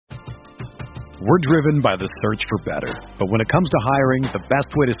We're driven by the search for better. But when it comes to hiring, the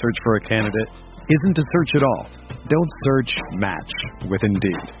best way to search for a candidate isn't to search at all. Don't search, match with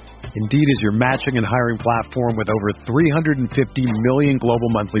Indeed. Indeed is your matching and hiring platform with over 350 million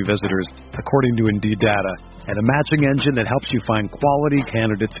global monthly visitors, according to Indeed data, and a matching engine that helps you find quality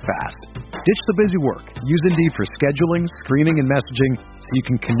candidates fast. Ditch the busy work. Use Indeed for scheduling, screening, and messaging so you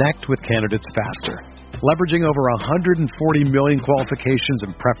can connect with candidates faster. Leveraging over 140 million qualifications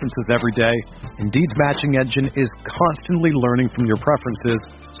and preferences every day, Indeed's matching engine is constantly learning from your preferences,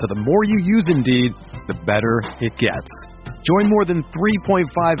 so the more you use Indeed, the better it gets. Join more than 3.5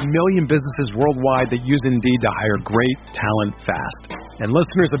 million businesses worldwide that use Indeed to hire great talent fast. And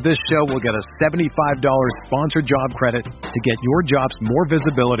listeners of this show will get a $75 sponsored job credit to get your jobs more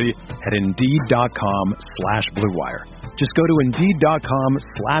visibility at Indeed.com/BlueWire. Just go to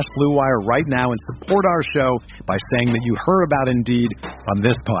Indeed.com/BlueWire right now and support our show by saying that you heard about Indeed on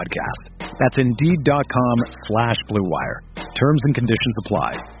this podcast. That's Indeed.com/BlueWire. Terms and conditions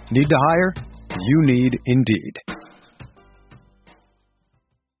apply. Need to hire? You need Indeed.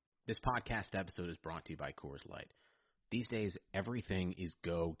 This podcast episode is brought to you by Coors Light. These days, everything is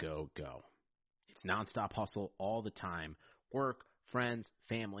go, go, go. It's nonstop hustle all the time. Work, friends,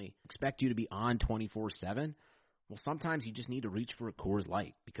 family expect you to be on 24/7. Well, sometimes you just need to reach for a Coors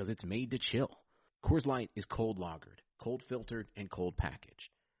Light because it's made to chill. Coors Light is cold lagered, cold filtered, and cold packaged.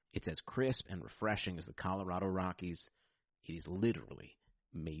 It's as crisp and refreshing as the Colorado Rockies. It is literally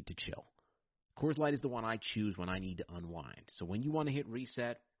made to chill. Coors Light is the one I choose when I need to unwind. So when you want to hit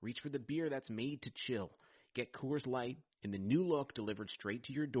reset, reach for the beer that's made to chill. Get Coors Light in the new look delivered straight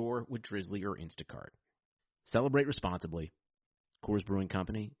to your door with Drizzly or Instacart. Celebrate responsibly. Coors Brewing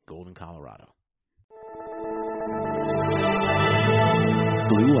Company, Golden, Colorado.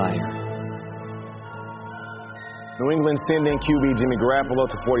 Blue Wire. New England sending QB Jimmy Garoppolo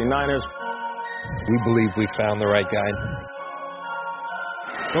to 49ers. We believe we found the right guy.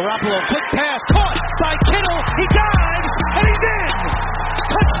 Garoppolo, quick pass, caught by Kittle. He dives, and he's in.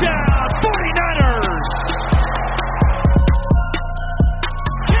 Touchdown, 49ers.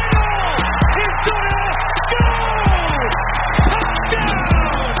 Kittle is gonna go. Touchdown.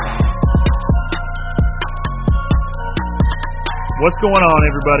 What's going on,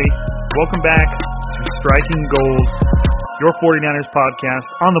 everybody? Welcome back to Striking Gold, your 49ers podcast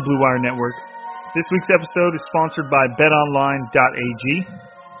on the Blue Wire Network. This week's episode is sponsored by BetOnline.ag.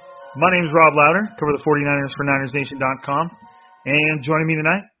 My name is Rob Louder, cover the 49ers for NinersNation.com, and joining me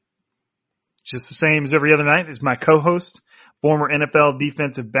tonight, just the same as every other night, is my co-host, former NFL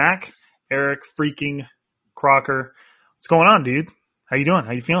defensive back, Eric freaking Crocker. What's going on, dude? How you doing?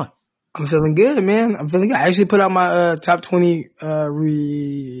 How you feeling? I'm feeling good, man. I'm feeling good. I actually put out my top 20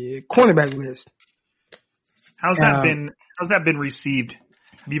 cornerback list. How's that been received?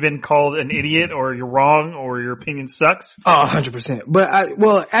 Have you been called an idiot, or you're wrong, or your opinion sucks? Oh, 100%. But I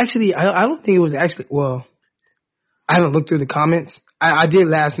don't think it was actually. Well, I haven't looked through the comments. I did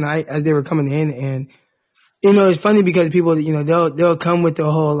last night as they were coming in, and it's funny because people, they'll come with the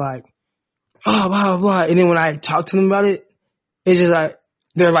whole like, oh, blah blah blah, and then when I talk to them about it, it's just like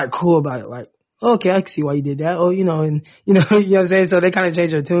they're like cool about it, like, okay, I can see why you did that. Oh, and you know what I'm saying. So they kind of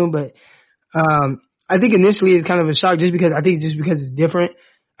change their tune, but I think initially it's kind of a shock just because it's different.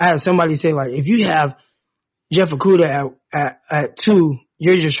 I had somebody say, like, if you have Jeff Okudah at 2,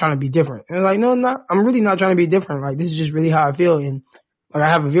 you're just trying to be different. And I'm like, no, I'm really not trying to be different. Like, this is just really how I feel. And like, I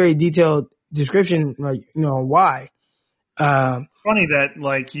have a very detailed description, like, on why. Funny that,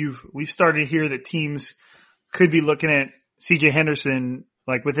 like, we started to hear that teams could be looking at C.J. Henderson,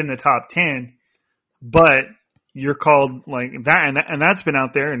 like, within the top 10, but you're called, like, that, and that's been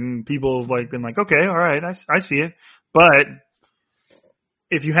out there, and people have, like, been like, okay, all right, I see it. But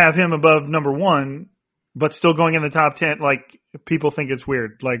if you have him above number 1, but still going in the top 10, like, people think it's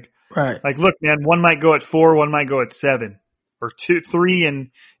weird. Like, right. Like, look, man, one might go at 4, one might go at 7, or 2, 3,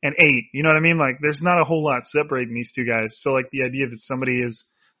 and 8. You know what I mean? Like, there's not a whole lot separating these two guys. So, like, the idea that somebody is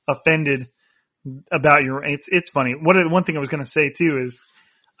offended about it's funny. One thing I was going to say too is,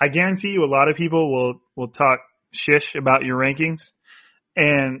 I guarantee you, a lot of people will talk shish about your rankings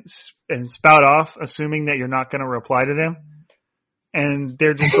and spout off, assuming that you're not going to reply to them. And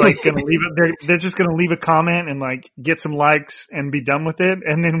they're just like going to leave it. They're just going to leave a comment and like get some likes and be done with it.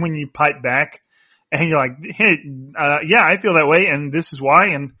 And then when you pipe back and you're like, hey, yeah, I feel that way, and this is why.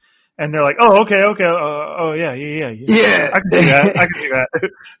 And they're like, oh, okay, oh, yeah. I can do that.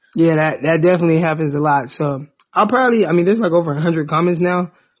 Yeah, that definitely happens a lot. So I'll probably, there's like over 100 comments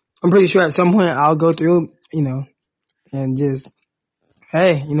now. I'm pretty sure at some point I'll go through, and just,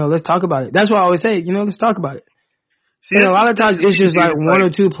 hey, let's talk about it. That's what I always say, let's talk about it. And a lot of times it's just like one or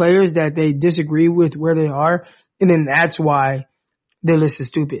two players that they disagree with where they are, and then that's why their list is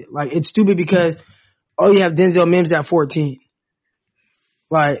stupid. Like, it's stupid because, you have Denzel Mims at 14.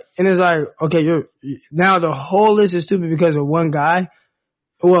 Like, and it's like, okay, now the whole list is stupid because of one guy.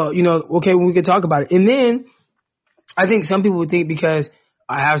 Well, okay, we can talk about it. And then I think some people would think because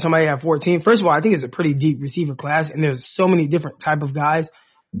I have somebody at 14, first of all, I think it's a pretty deep receiver class, and there's so many different type of guys.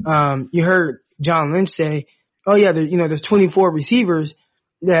 You heard John Lynch say, there's 24 receivers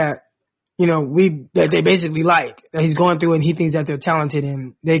that, that they basically like, that he's going through, and he thinks that they're talented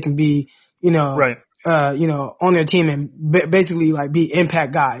and they can be, right. On their team and basically like be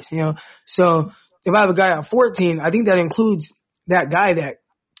impact guys, So if I have a guy at 14, I think that includes that guy that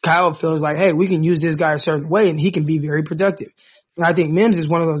Kyle feels like, hey, we can use this guy a certain way and he can be very productive. And I think Mims is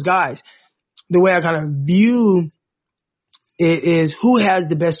one of those guys. The way I kind of view it is who has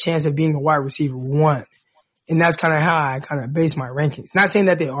the best chance of being a wide receiver one. And that's kind of how I kind of base my rankings. Not saying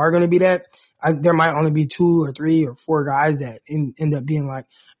that they are going to be that. There might only be 2 or 3 or 4 guys that end up being like,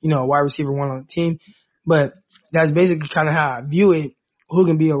 a wide receiver one on the team. But that's basically kind of how I view it, who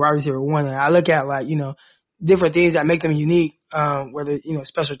can be a wide receiver one. And I look at like, different things that make them unique, whether,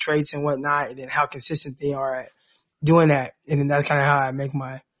 special traits and whatnot, and then how consistent they are at doing that. And then that's kind of how I make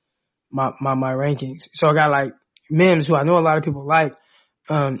my rankings. So I got like Mims, who I know a lot of people like.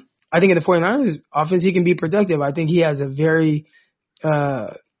 I think in the 49ers offense, he can be productive. I think he has a very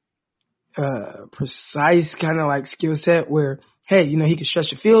precise kind of like skill set where, hey, he can stretch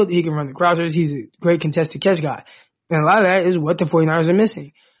the field, he can run the crossers, he's a great contested catch guy. And a lot of that is what the 49ers are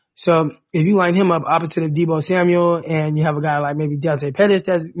missing. So if you line him up opposite of Deebo Samuel and you have a guy like maybe Deontay Pettis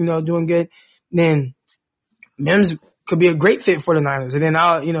that's, doing good, then Mims could be a great fit for the Niners. And then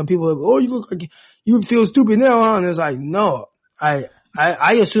people are, you look like you feel stupid now, huh? And it's like, no, I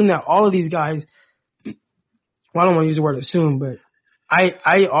assume that all of these guys, well, I don't want to use the word assume, but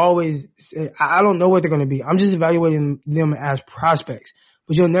I always say, I don't know what they're going to be. I'm just evaluating them as prospects.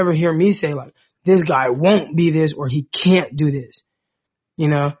 But you'll never hear me say, like, this guy won't be this or he can't do this.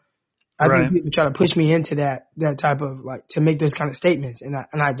 I think people try to push me into that type of, like, to make those kind of statements, and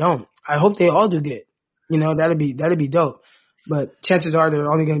I don't. I hope they all do good. That'd be dope. But chances are there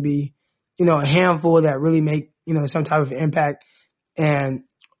are only going to be, a handful that really make, some type of impact. And,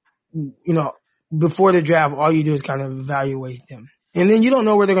 before the draft, all you do is kind of evaluate them. And then you don't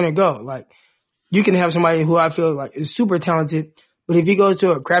know where they're going to go. Like, you can have somebody who I feel like is super talented, but if he goes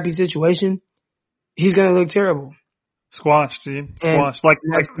to a crappy situation, he's going to look terrible. Squashed, dude. Squashed. Like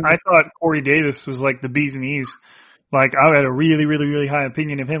I thought Corey Davis was like the bee's knees. Like, I had a really, really, really high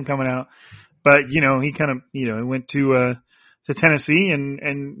opinion of him coming out. But, he kind of, he went to Tennessee and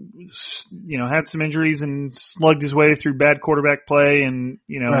had some injuries and slugged his way through bad quarterback play and,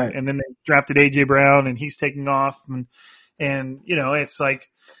 and then they drafted A.J. Brown and he's taking off and it's like,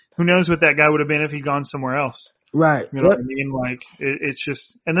 who knows what that guy would have been if he'd gone somewhere else. Right. You know what I mean? Like, it's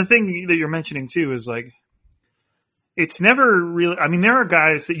just, and the thing that you're mentioning too is like, it's never really, I mean, there are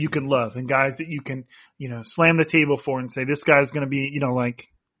guys that you can love and guys that you can, slam the table for and say, this guy's going to be, like,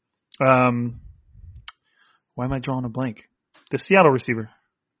 why am I drawing a blank? The Seattle receiver.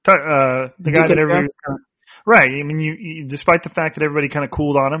 The guy that everybody was kind of, right. I mean, you despite the fact that everybody kind of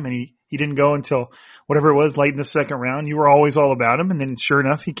cooled on him and he didn't go until whatever it was late in the second round, you were always all about him. And then sure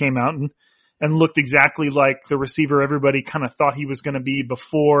enough, he came out and looked exactly like the receiver everybody kind of thought he was going to be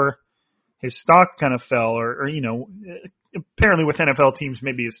before his stock kind of fell or, apparently with NFL teams,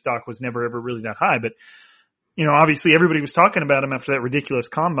 maybe his stock was never ever really that high. But, obviously everybody was talking about him after that ridiculous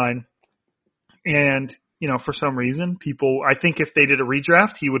combine. And, for some reason, people, I think if they did a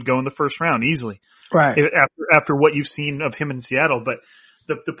redraft, he would go in the first round easily. Right. After what you've seen of him in Seattle. But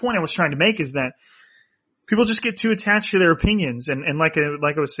the point I was trying to make is that people just get too attached to their opinions. And like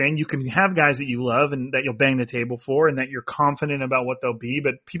I was saying, you can have guys that you love and that you'll bang the table for and that you're confident about what they'll be.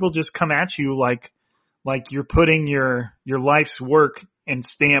 But people just come at you like you're putting your life's work and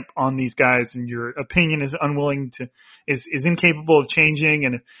stamp on these guys, and your opinion is is incapable of changing.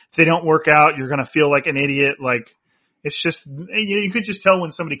 And if they don't work out, you're going to feel like an idiot. Like, it's just, you could just tell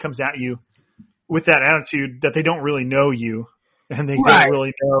when somebody comes at you with that attitude that they don't really know you and they don't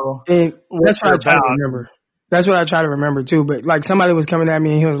really know what that's what I try about. to remember. That's what I try to remember too. But like, somebody was coming at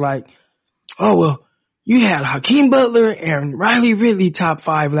me and he was like, oh, well, you had Hakeem Butler and Riley Ridley top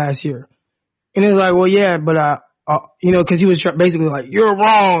 5 last year. And it's like, well, yeah, but, cause he was basically like, you're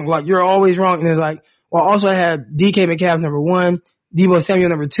wrong. Like, you're always wrong. And it's like, well, also I had DK Metcalf number 1, Deebo Samuel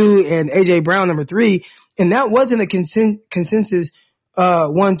number 2, and AJ Brown number 3. And that wasn't a consensus,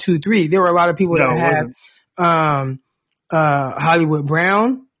 1, 2, 3. There were a lot of people that had, Hollywood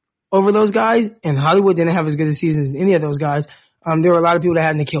Brown, over those guys, and Hollywood didn't have as good a season as any of those guys. There were a lot of people that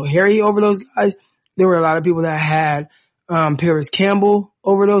had N'Keal Harry over those guys. There were a lot of people that had Paris Campbell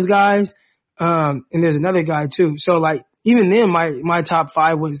over those guys. And there's another guy too. So like even then my top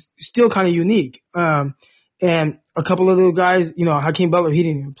 5 was still kind of unique. And a couple of those guys, you know, Hakeem Butler, he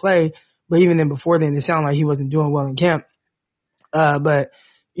didn't even play, but even then before then it sounded like he wasn't doing well in camp. But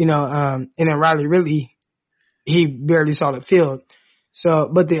you know, and then Riley Ridley, he barely saw the field. So,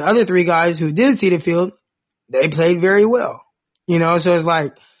 but the other 3 guys who did see the field, they played very well. You know, so it's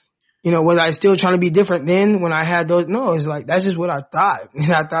like, you know, was I still trying to be different then when I had those? No, it's like, that's just what I thought.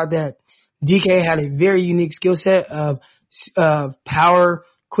 And I thought that DK had a very unique skill set of power,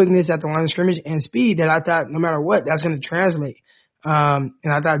 quickness at the line of scrimmage, and speed that I thought no matter what, that's going to translate. And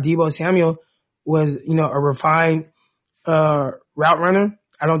I thought Deebo Samuel was, you know, a refined route runner.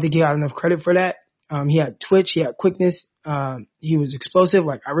 I don't think he got enough credit for that. He had twitch, he had quickness, he was explosive.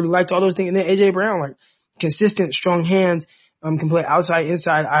 Like, I really liked all those things. And then AJ Brown, like, consistent, strong hands, can play outside,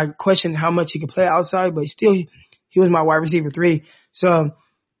 inside. I questioned how much he could play outside, but still, he was my wide receiver 3. So,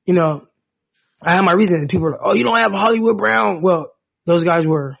 you know, I had my reason. People were like, oh, you don't have Hollywood Brown. Well, those guys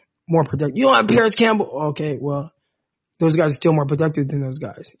were more productive. You don't have Paris Campbell. Okay, well, those guys are still more productive than those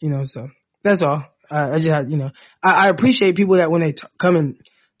guys, you know, so that's all. I just had, you know, I appreciate people that when they come and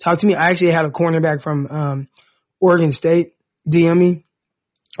talk to me. I actually had a cornerback from Oregon State DM me.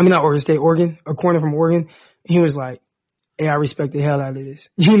 I mean, not Oregon State, Oregon, a corner from Oregon. He was like, hey, I respect the hell out of this,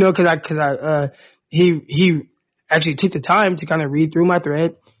 you know, cause he actually took the time to kind of read through my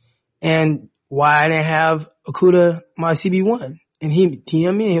thread and why I didn't have Okudah, my CB1. And he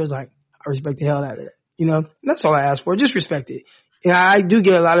DM'd me and he was like, I respect the hell out of that. You know, that's all I asked for. Just respect it. And I do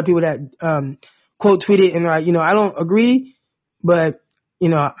get a lot of people that quote tweet it and like, you know, I don't agree, but you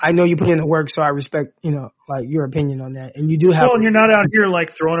know, I know you put in the work, so I respect, you know, like your opinion on that. And you do have. Well, and you're not out here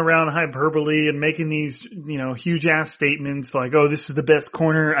like throwing around hyperbole and making these, you know, huge ass statements like, "Oh, this is the best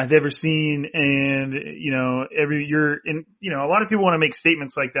corner I've ever seen," and you know, a lot of people want to make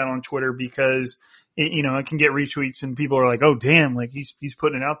statements like that on Twitter because it can get retweets and people are like, "Oh, damn, like he's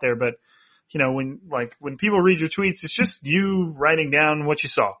putting it out there." But you know, when people read your tweets, it's just you writing down what you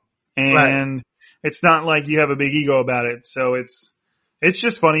saw, and right. It's not like you have a big ego about it. So it's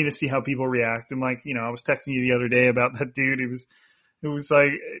just funny to see how people react. And like, you know, I was texting you the other day about that dude who was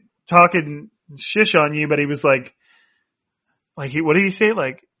like talking shish on you, but he was like what did he say?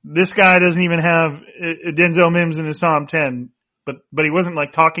 Like, this guy doesn't even have Denzel Mims in his top 10, but he wasn't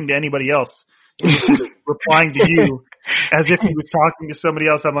like talking to anybody else. He was just replying to you as if he was talking to somebody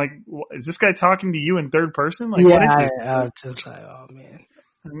else. I'm like, is this guy talking to you in third person? Like, what is it? I was just like, oh man.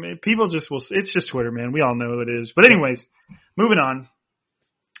 I mean, people just will. It's just Twitter, man. We all know it is. But anyways, moving on.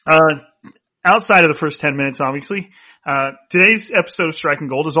 Outside of the first 10 minutes, obviously, today's episode of Striking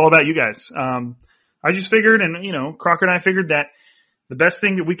Gold is all about you guys. I just figured, and you know, Crocker and I figured that the best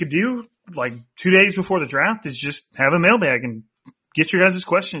thing that we could do, like 2 days before the draft, is just have a mailbag and get your guys'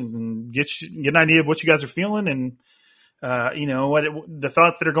 questions and get an idea of what you guys are feeling and you know, the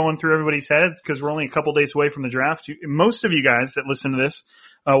thoughts that are going through everybody's heads, because we're only a couple days away from the draft. Most of you guys that listen to this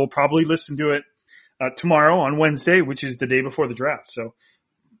will probably listen to it tomorrow on Wednesday, which is the day before the draft. So,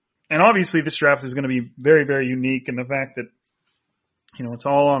 and obviously this draft is going to be very, very unique in the fact that, you know, it's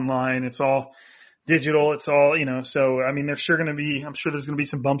all online, it's all digital, it's all, you know, so, I mean, I'm sure there's going to be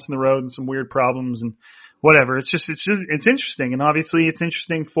some bumps in the road and some weird problems and whatever. It's interesting. And obviously it's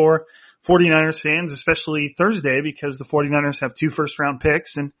interesting for 49ers fans, especially Thursday, because the 49ers have 2 first-round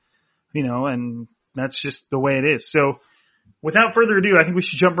picks, and you know, and that's just the way it is. So, without further ado, I think we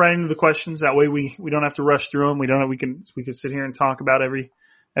should jump right into the questions. That way, we don't have to rush through them. We can sit here and talk about every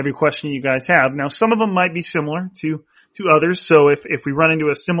question you guys have. Now, some of them might be similar to others. So, if we run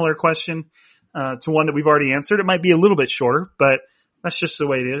into a similar question to one that we've already answered, it might be a little bit shorter, but that's just the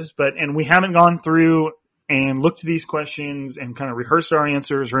way it is. And we haven't gone through and look to these questions and kind of rehearse our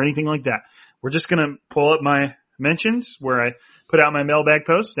answers or anything like that. We're just going to pull up my mentions where I put out my mailbag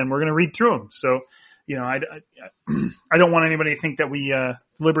post, and we're going to read through them. So, you know, I don't want anybody to think that we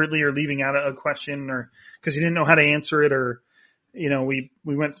deliberately are leaving out a question or because you didn't know how to answer it, or, you know, we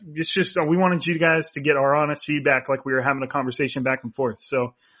wanted you guys to get our honest feedback like we were having a conversation back and forth.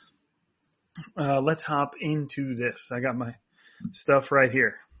 So let's hop into this. I got my stuff right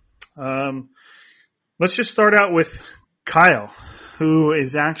here. Let's just start out with Kyle, who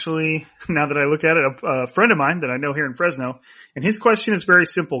is actually, now that I look at it, a friend of mine that I know here in Fresno. And his question is very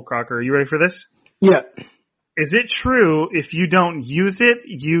simple, Crocker. Are you ready for this? Yeah. Is it true if you don't use it,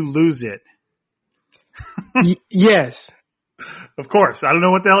 you lose it? Yes. Of course. I don't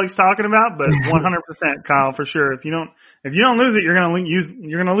know what the hell he's talking about, but 100%, Kyle, for sure. If you don't lose it, you're gonna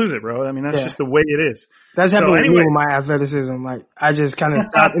lose it, bro. I mean, that's just the way it is. That's happened with me with my athleticism. Like, I just kind of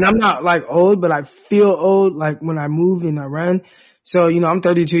stopped, and I'm not like old, but I feel old like when I move and I run. So, I'm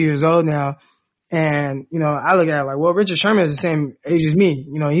 32 years old now, and I look at it like, well, Richard Sherman is the same age as me.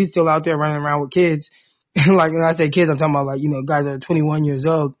 He's still out there running around with kids. Like, when I say kids, I'm talking about like guys that are 21 years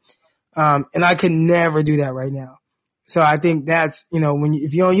old. And I could never do that right now. So I think that's,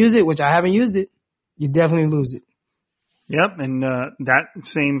 if you don't use it, which I haven't used it, you definitely lose it. Yep, and that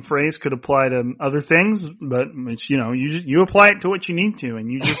same phrase could apply to other things, but it's, you apply it to what you need to,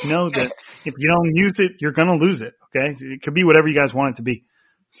 and you just know that if you don't use it, you're going to lose it, okay? It could be whatever you guys want it to be.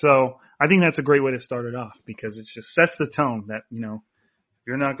 So I think that's a great way to start it off because it just sets the tone that,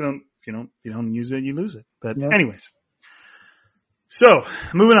 you're not going to, if you don't use it, you lose it. But anyways, so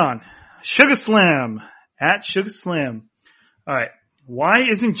moving on. Sugar Slam, at Sugar Slam. All right, why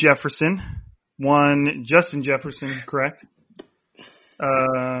isn't Jefferson Justin Jefferson, correct?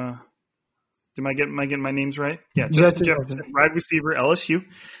 Am I getting my names right? Yeah, Justin Jefferson, wide receiver, LSU.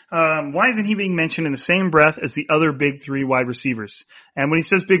 Why isn't he being mentioned in the same breath as the other big three wide receivers? And when he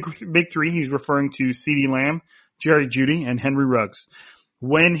says big three, he's referring to CeeDee Lamb, Jerry Jeudy, and Henry Ruggs.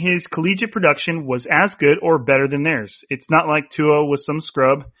 When his collegiate production was as good or better than theirs. It's not like Tua was some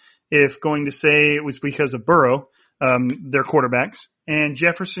scrub. If going to say it was because of Burrow, their quarterbacks, and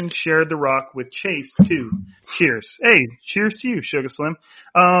Jefferson shared the rock with Chase too. Cheers. Hey, cheers to you, Sugar Slim.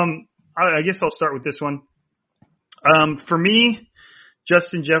 I guess I'll start with this one. For me,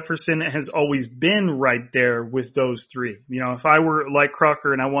 Justin Jefferson has always been right there with those three. If I were like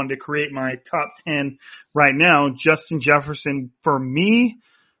Crocker and I wanted to create my top 10 right now, Justin Jefferson for me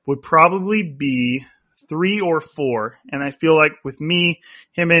would probably be 3 or 4, and I feel like with me,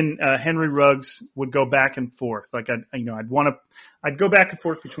 him and Henry Ruggs would go back and forth. Like I'd go back and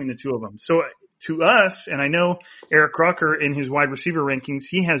forth between the two of them. So to us, and I know Eric Crocker in his wide receiver rankings,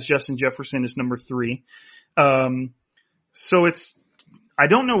 he has Justin Jefferson as number 3. So I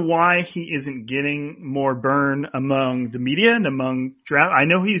don't know why he isn't getting more burn among the media and among draft. I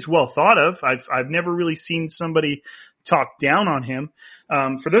know he's well thought of. I've never really seen somebody talk down on him.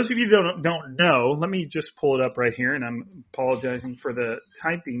 For those of you that don't know, let me just pull it up right here, and I'm apologizing for the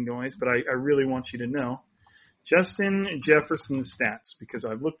typing noise, but I really want you to know Justin Jefferson's stats because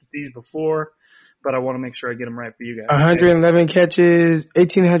I've looked at these before, but I want to make sure I get them right for you guys. 111 catches,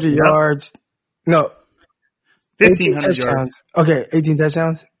 1,800 yards. No. 1,500 yards. Okay, 18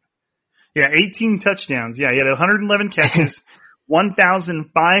 touchdowns? Yeah, 18 touchdowns. Yeah, he had 111 catches.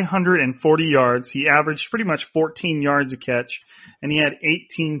 1,540 yards. He averaged pretty much 14 yards a catch, and he had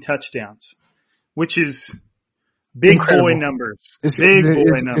 18 touchdowns, which is big boy numbers.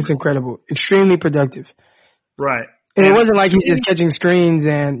 It's incredible. Extremely productive. Right. And it wasn't like he's just catching screens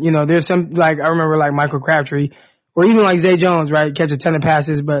and, there's some, like, I remember like Michael Crabtree or even like Zay Jones, right, catch a ton of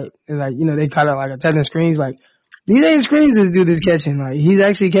passes, but like, they caught it like a ton of screens. Like, these ain't screens this dude is catching. Like, he's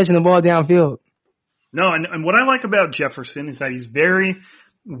actually catching the ball downfield. No, and what I like about Jefferson is that he's very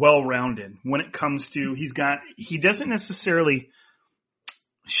well-rounded when it comes to he doesn't necessarily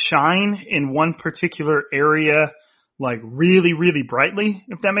shine in one particular area like really, really brightly,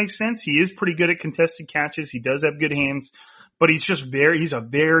 if that makes sense. He is pretty good at contested catches. He does have good hands, but he's a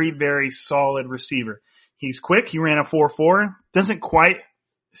very, very solid receiver. He's quick. He ran a 4.4. Doesn't quite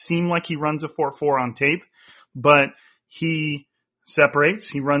seem like he runs a 4.4 on tape, but he separates.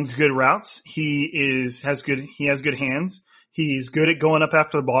 He runs good routes. He has good hands. He's good at going up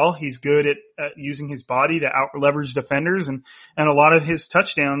after the ball. He's good at using his body to out leverage defenders, and a lot of his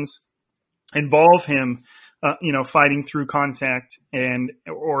touchdowns involve him, fighting through contact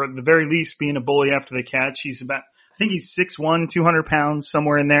or at the very least being a bully after the catch. I think he's 6'1", 200 pounds,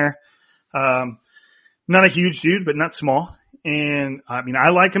 somewhere in there. Not a huge dude, but not small. And I mean, I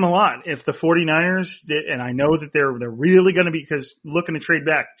like him a lot. If the 49ers did, and I know that they're really going to be looking to trade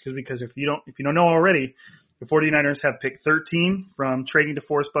back because if you don't know already, the 49ers have pick 13 from trading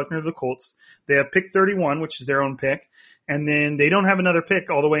DeForest Buckner to the Colts. They have pick 31, which is their own pick, and then they don't have another pick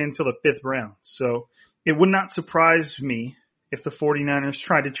all the way until the 5th round. So it would not surprise me if the 49ers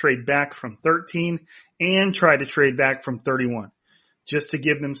tried to trade back from 13 and tried to trade back from 31, just to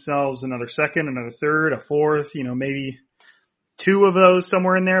give themselves another second, another third, a fourth, maybe 2 of those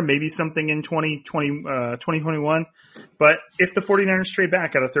somewhere in there, maybe something in 2021. But if the 49ers trade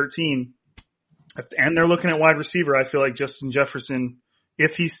back out of 13 and they're looking at wide receiver, I feel like Justin Jefferson,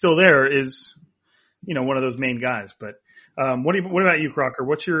 if he's still there, is, one of those main guys. But what about you, Crocker?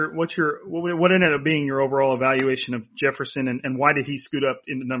 What ended up being your overall evaluation of Jefferson, and why did he scoot up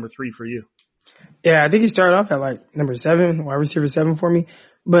into number 3 for you? Yeah, I think he started off at like number 7, wide receiver 7 for me.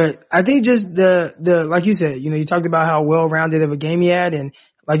 But I think just the like you said, you talked about how well-rounded of a game he had, and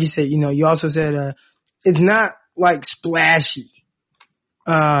like you said, you also said it's not like splashy.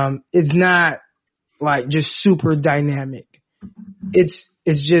 It's not like just super dynamic. It's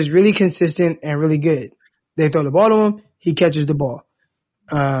just really consistent and really good. They throw the ball to him, he catches the ball.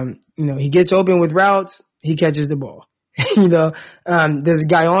 He gets open with routes, he catches the ball. There's a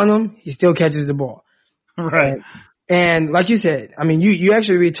guy on him, he still catches the ball. Right. And like you said, I mean, you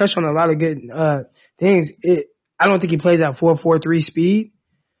actually really touched on a lot of good things. I don't think he plays at 4.43 speed,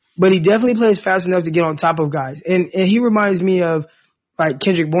 but he definitely plays fast enough to get on top of guys. And he reminds me of like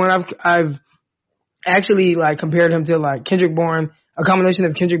Kendrick Bourne. I've actually like compared him to like Kendrick Bourne, a combination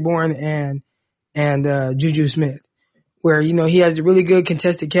of Kendrick Bourne and Juju Smith, where he has a really good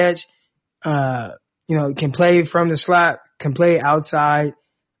contested catch. Can play from the slot, can play outside.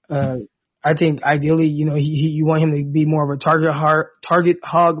 I think ideally, you want him to be more of a target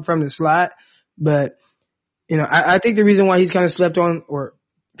hog from the slot. But, I think the reason why he's kind of slept on or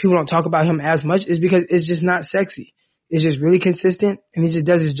people don't talk about him as much is because it's just not sexy. It's just really consistent and he just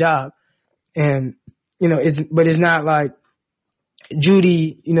does his job. And, it's not like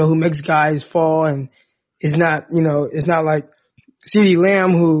Judy, who makes guys fall, and it's not like CeeDee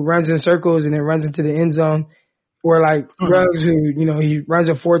Lamb who runs in circles and then runs into the end zone, or like Ruggs who, he runs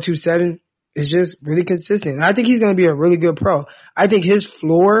a 4.27. It's just really consistent. And I think he's going to be a really good pro. I think his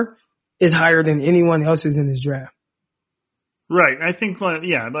floor is higher than anyone else's in this draft. Right. I think,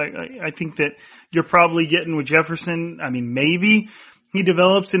 I think that you're probably getting with Jefferson. I mean, maybe he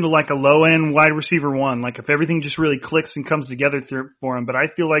develops into like a low-end wide receiver 1, like if everything just really clicks and comes together for him. But I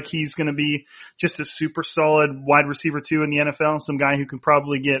feel like he's going to be just a super solid wide receiver 2 in the NFL, some guy who can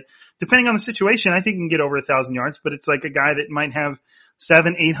probably get, depending on the situation, I think he can get over 1,000 yards, but it's like a guy that might have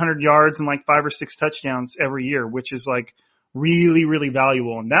 700-800 yards and like 5 or 6 touchdowns every year, which is like really, really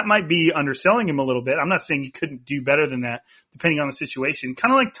valuable. And that might be underselling him a little bit. I'm not saying he couldn't do better than that, depending on the situation.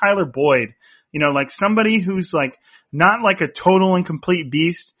 Kind of like Tyler Boyd, like somebody who's like not like a total and complete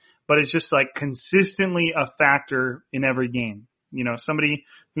beast, but is just like consistently a factor in every game. Somebody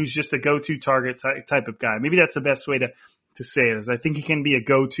who's just a go-to target type of guy. Maybe that's the best way to say it, is I think he can be a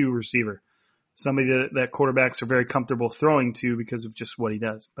go-to receiver. Somebody that quarterbacks are very comfortable throwing to because of just what he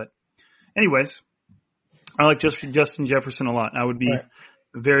does. But anyways, I like Justin Jefferson a lot. I would be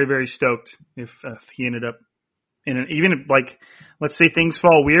very, very stoked if he ended up even if, like, let's say things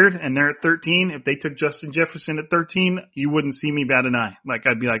fall weird and they're at 13. If they took Justin Jefferson at 13, you wouldn't see me bat an eye. Like,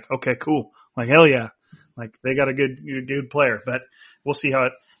 I'd be like, okay, cool. Like, hell yeah. Like, they got a good player. But we'll see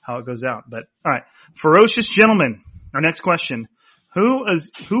how it goes out. But all right, Ferocious Gentleman. Our next question. Who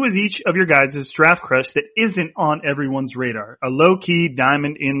is each of your guys' draft crush that isn't on everyone's radar? A low-key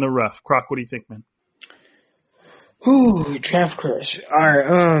diamond in the rough. Croc, what do you think, man? Ooh, draft crush. All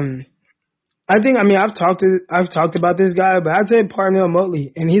right. I've talked about this guy, but I'd say Parnell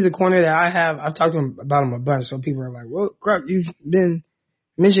Motley, and he's a corner that I've talked about him a bunch, so people are like, well, Croc, you've been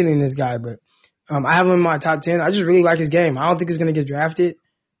mentioning this guy, but I have him in my top 10. I just really like his game. I don't think he's going to get drafted,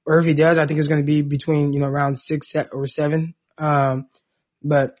 or if he does, I think it's going to be between, around 6 or 7.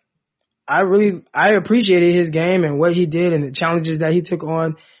 But I appreciated his game and what he did and the challenges that he took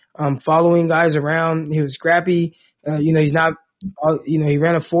on, following guys around. He was scrappy. He's not, he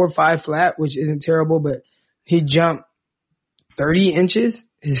ran a 4.5 flat, which isn't terrible, but he jumped 30 inches,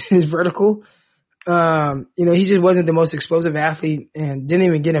 his vertical. He just wasn't the most explosive athlete and didn't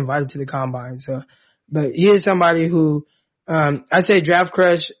even get invited to the combine. So, but he is somebody who, I'd say draft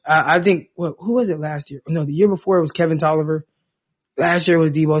crush. I think, who was it last year? No, the year before it was Kevin Tolliver. Last year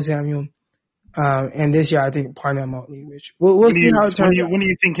was Deebo Samuel. And this year I think Parnell Motley, which we'll see how it turns out. When do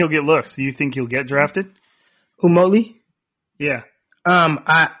you think he'll get looks? Do you think he'll get drafted? Who, Motley? Yeah.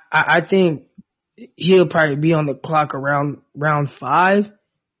 I think he'll probably be on the clock around round 5.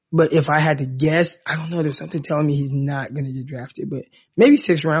 But if I had to guess, I don't know. There's something telling me he's not going to get drafted, but maybe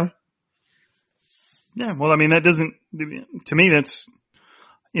 6th round. Yeah, well, I mean, that doesn't – to me, that's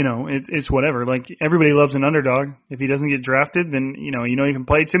 – it's whatever. Like, everybody loves an underdog. If he doesn't get drafted, then, he can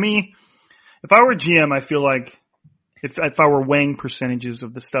play. To me, if I were GM, I feel like if I were weighing percentages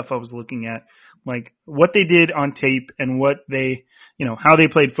of the stuff I was looking at, like, what they did on tape and what they – how they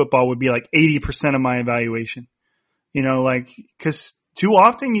played football would be like 80% of my evaluation. Because too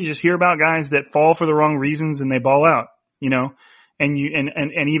often you just hear about guys that fall for the wrong reasons and they ball out, and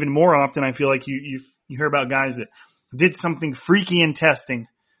even more often I feel like you hear about guys that did something freaky in testing,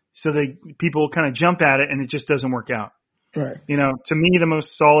 so people kind of jump at it and it just doesn't work out. Right. To me, the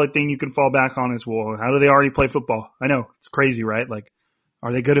most solid thing you can fall back on is, well, how do they already play football? I know it's crazy, right? Like,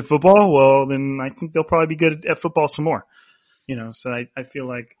 Are they good at football? Well, then I think they'll probably be good at football some more. So I feel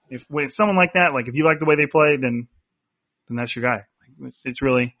like if someone like that, like if you like the way they play, then that's your guy. It's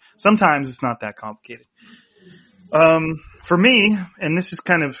really, sometimes it's not that complicated. For me, and this is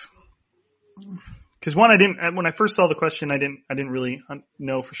kind of, because when I first saw the question, I didn't really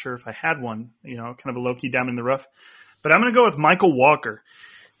know for sure if I had one, kind of a low-key diamond in the rough. But I'm going to go with Michael Walker.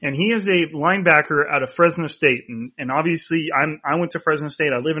 And he is a linebacker out of Fresno State. And obviously, I went to Fresno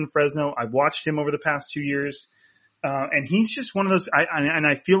State. I live in Fresno. I've watched him over the past 2 years. And he's just one of those,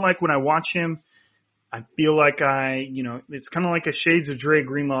 I feel like when I watch him, I feel like it's kind of like a shades of Dre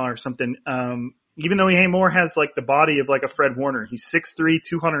Greenlaw or something. Even though he more has like the body of like a Fred Warner. He's 6'3",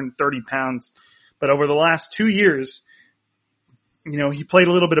 230 pounds. But over the last 2 years, he played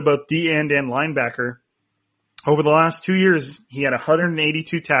a little bit of both D end and linebacker. Over the last 2 years, he had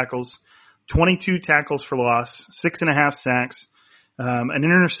 182 tackles, 22 tackles for loss, 6.5 sacks, an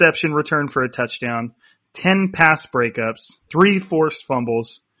interception return for a touchdown, 10 pass breakups, 3 forced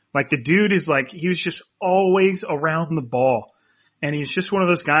fumbles. Like the dude is like, he was just always around the ball. And he's just one of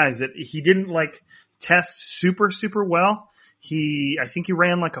those guys that he didn't like test super, super well. I think he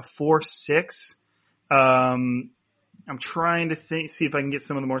ran like a 4.6. I'm trying to see if I can get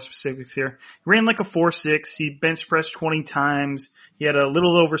some of the more specifics here. He ran like a 4.6. He bench pressed 20 times. He had a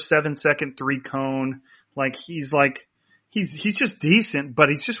little over 7-second 3-cone. Like he's just decent, but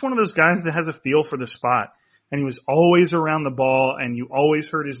he's just one of those guys that has a feel for the spot. And he was always around the ball, and you always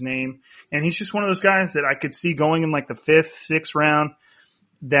heard his name. And he's just one of those guys that I could see going in like the 5th, 6th round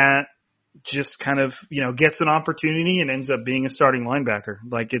that just kind of, gets an opportunity and ends up being a starting linebacker.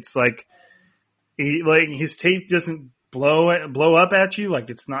 Like it's like his tape doesn't blow up at you. Like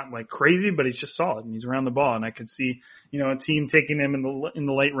it's not like crazy, but he's just solid and he's around the ball. And I could see, a team taking him in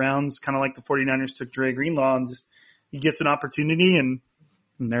the late rounds, kind of like the 49ers took Dre Greenlaw, and just he gets an opportunity and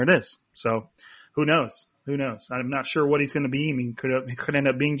there it is. So who knows? I'm not sure what he's going to be. I mean, he could end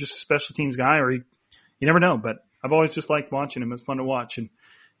up being just a special teams guy, or you never know. But I've always just liked watching him. It's fun to watch, and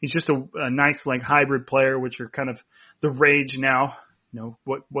he's just a nice like hybrid player, which are kind of the rage now.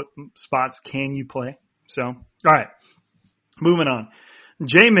 What spots can you play? So, all right, moving on.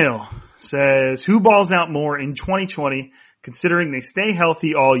 J Mill says, who balls out more in 2020, considering they stay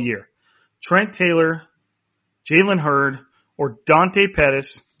healthy all year? Trent Taylor, Jalen Hurd, or Dante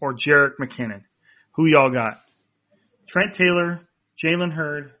Pettis, or Jerick McKinnon? Who y'all got? Trent Taylor, Jalen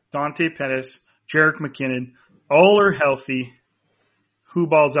Hurd, Dante Pettis, Jerick McKinnon, all are healthy. Who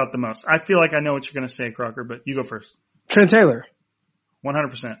balls out the most? I feel like I know what you're going to say, Crocker, but you go first. Trent Taylor.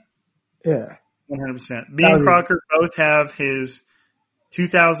 100%. Yeah. 100%. Me and Crocker both have his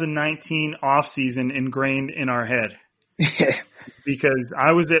 2019 offseason ingrained in our head. Because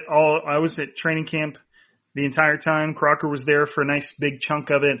I was at training camp the entire time. Crocker was there for a nice big chunk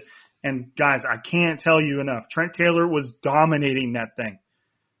of it. And guys, I can't tell you enough. Trent Taylor was dominating that thing.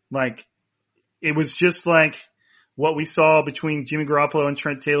 Like, it was just like what we saw between Jimmy Garoppolo and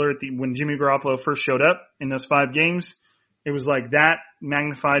Trent Taylor when Jimmy Garoppolo first showed up in those 5 games. It was like that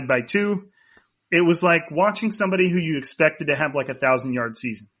magnified by 2. It was like watching somebody who you expected to have like a 1,000-yard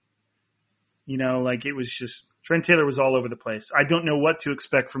season. Like it was just Trent Taylor was all over the place. I don't know what to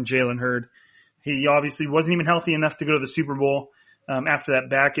expect from Jalen Hurd. He obviously wasn't even healthy enough to go to the Super Bowl. After that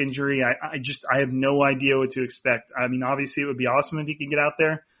back injury, I have no idea what to expect. I mean, obviously it would be awesome if he could get out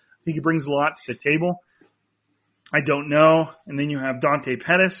there. I think he brings a lot to the table. I don't know. And then you have Dante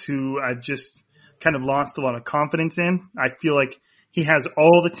Pettis, who I've just kind of lost a lot of confidence in. I feel like he has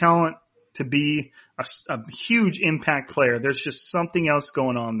all the talent to be a huge impact player. There's just something else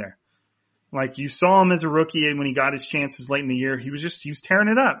going on there. Like you saw him as a rookie, and when he got his chances late in the year, he was tearing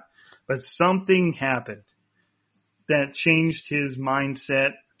it up. But something happened that changed his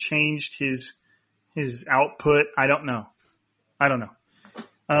mindset, changed his output. I don't know.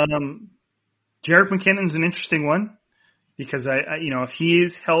 Jerick McKinnon's an interesting one because if he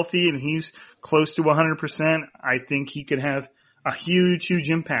is healthy and he's close to 100%, I think he could have a huge, huge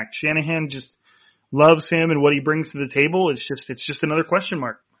impact. Shanahan just loves him and what he brings to the table. It's just another question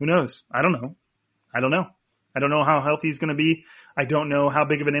mark. Who knows? I don't know. I don't know how healthy he's going to be. I don't know how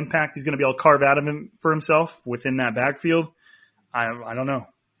big of an impact he's going to be able to carve out of him for himself within that backfield. I don't know.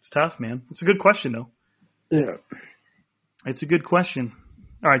 It's tough, man. It's a good question, though. Yeah. It's a good question.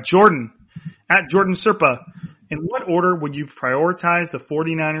 All right, Jordan, at Jordan Serpa, in what order would you prioritize the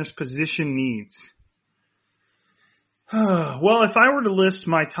 49ers position needs? Well, if I were to list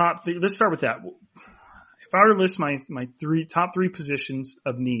my top three, let's start with that. If I were to list my top three positions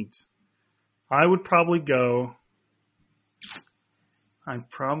of needs, I would probably go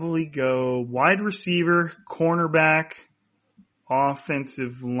wide receiver, cornerback,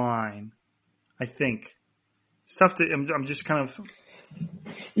 offensive line, I think. It's tough to – I'm just kind of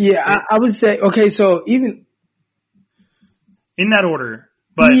 – Yeah, I would say, okay, so even – in that order.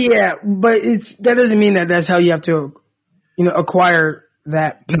 But yeah, but that doesn't mean that that's how you have to, acquire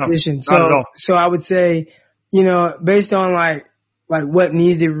that position. No, not at all. So I would say, based on like what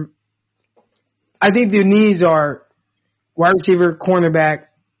needs to, I think the needs are wide receiver, cornerback.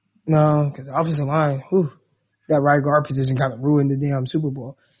 No, because the offensive line, that right guard position kind of ruined the damn Super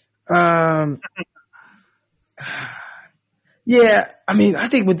Bowl. Yeah, I mean, I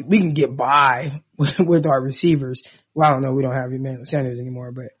think we can get by with our receivers. Well, I don't know. We don't have Emmanuel Sanders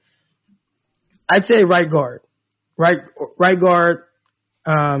anymore, but I'd say right guard. Right guard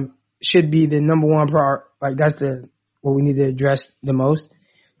should be the number one priority. Like, that's what we need to address the most.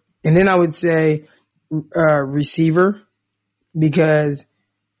 And then I would say receiver, because,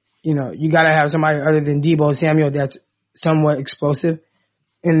 you got to have somebody other than Deebo Samuel that's somewhat explosive.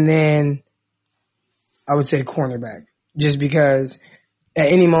 And then I would say cornerback, just because at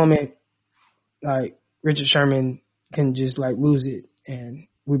any moment, like, Richard Sherman can just lose it and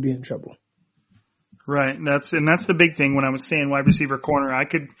we'd be in trouble. Right. That's the big thing. When I was saying wide receiver, corner, I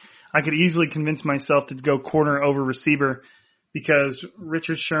could easily convince myself to go corner over receiver, because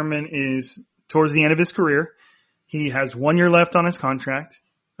Richard Sherman is towards the end of his career. He has 1 year left on his contract.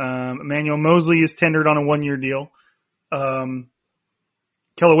 Emmanuel Mosley is tendered on a 1-year deal.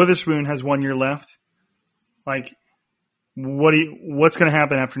 Kella Witherspoon has 1 year left. Like, what's going to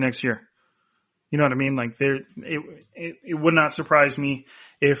happen after next year? You know what I mean? Like, it would not surprise me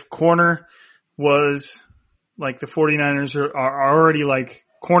if corner was like the 49ers are already like,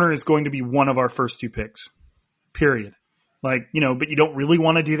 corner is going to be one of our first 2 picks, period. Like, but you don't really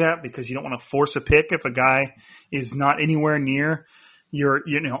want to do that, because you don't want to force a pick if a guy is not anywhere near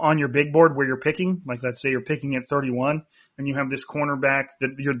on your big board where you're picking. Like, let's say you're picking at 31 and you have this cornerback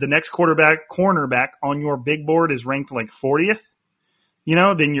that the next cornerback on your big board is ranked like 40th.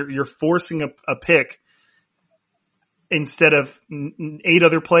 Then you're forcing a pick instead of 9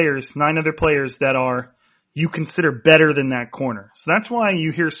 other players that you consider better than that corner. So that's why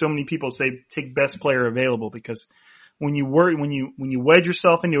you hear so many people say take best player available, because when you wedge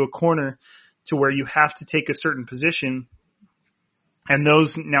yourself into a corner to where you have to take a certain position, and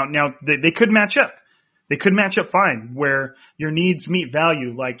those now they could match up. They could match up fine, where your needs meet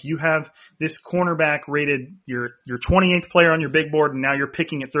value. Like, you have this cornerback rated your 28th player on your big board, and now you're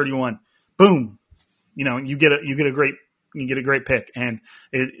picking at 31. Boom, you get a great pick, and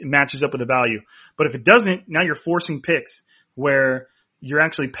it matches up with the value. But if it doesn't, now you're forcing picks where you're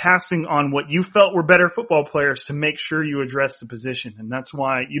actually passing on what you felt were better football players to make sure you address the position, and that's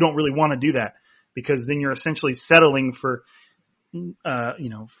why you don't really want to do that, because then you're essentially settling for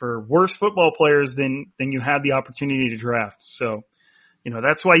worse football players than you had the opportunity to draft. So,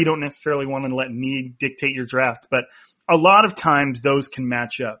 that's why you don't necessarily want to let need dictate your draft. But a lot of times those can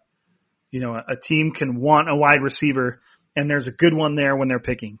match up. A team can want a wide receiver, and there's a good one there when they're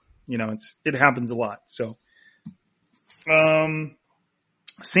picking. It happens a lot. So,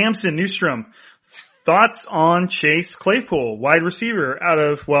 Samson Newstrom, thoughts on Chase Claypool, wide receiver-ish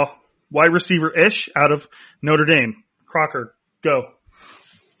out of Notre Dame. Crocker, go.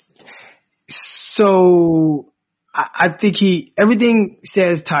 So I think everything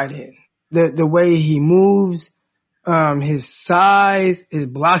says tight end. The way he moves, his size, his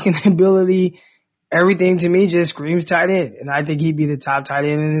blocking ability, everything to me just screams tight end. And I think he'd be the top tight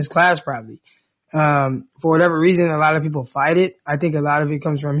end in his class probably. For whatever reason, a lot of people fight it. I think a lot of it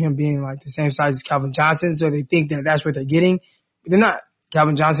comes from him being like the same size as Calvin Johnson, so they think that that's what they're getting. But they're not.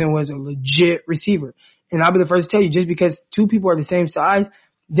 Calvin Johnson was a legit receiver. And I'll be the first to tell you, just because 2 people are the same size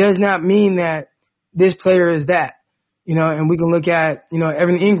does not mean that this player is that. And we can look at,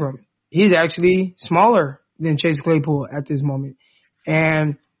 Evan Ingram. He's actually smaller than Chase Claypool at this moment.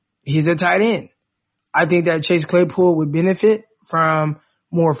 And he's a tight end. I think that Chase Claypool would benefit from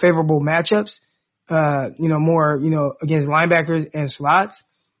more favorable matchups, more, against linebackers and slots.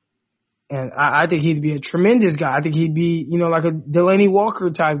 And I think he'd be a tremendous guy. I think he'd be, like a Delaney Walker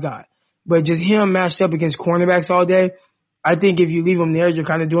type guy. But just him matched up against cornerbacks all day, I think if you leave him there, you're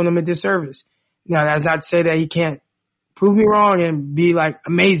kind of doing him a disservice. Now, that's not to say that he can't prove me wrong and be, like,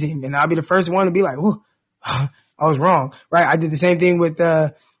 amazing. And I'll be the first one to be like, whoa, I was wrong, right? I did the same thing with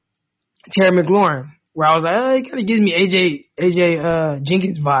Terry McLaurin, where I was like, he kind of gives me AJ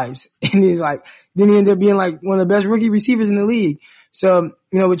Jenkins vibes. And he's like, then he ended up being, like, one of the best rookie receivers in the league. So,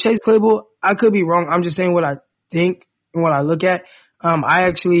 with Chase Claypool, I could be wrong. I'm just saying what I think and what I look at. I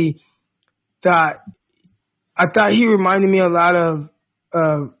actually thought he reminded me a lot of,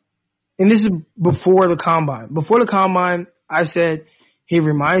 and this is before the combine. Before the combine, I said he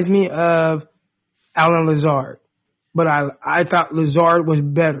reminds me of Allen Lazard, but I thought Lazard was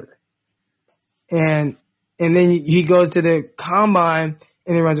better. And then he goes to the combine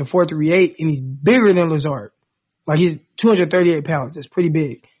and he runs a 4.38 and he's bigger than Lazard. Like he's 238 pounds. That's pretty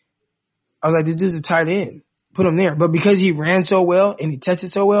big. I was like, this dude's a tight end. Put him there. But because he ran so well and he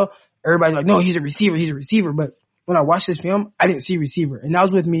tested so well, everybody's like, no, he's a receiver. He's a receiver. But when I watched this film, I didn't see receiver. And that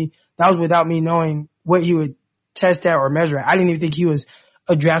was without me knowing what he would test at or measure at. I didn't even think he was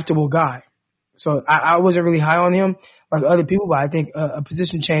a draftable guy. So I wasn't really high on him like other people, but I think a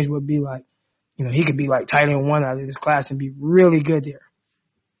position change would be like, you know, he could be like tight end 1 out of this class and be really good there.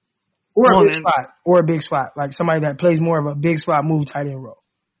 Or a big slot, like somebody that plays more of a big slot move tight end role.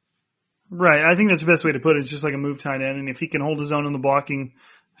 Right. I think that's the best way to put it. It's just like a move tight end. And if he can hold his own in the blocking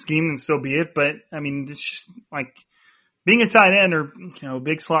scheme, then so be it. But, I mean, it's just like being a tight end or, you know,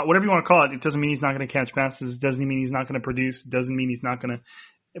 big slot, whatever you want to call it, it doesn't mean he's not going to catch passes. It doesn't mean he's not going to produce. It doesn't mean he's not going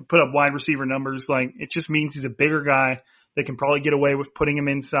to put up wide receiver numbers. Like, it just means he's a bigger guy that can probably get away with putting him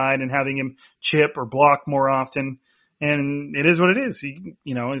inside and having him chip or block more often. And it is what it is.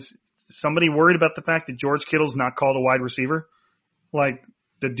 You know, is somebody worried about the fact that George Kittle's not called a wide receiver? Like,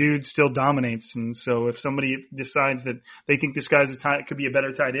 the dude still dominates. And so if somebody decides that they think this guy's could be a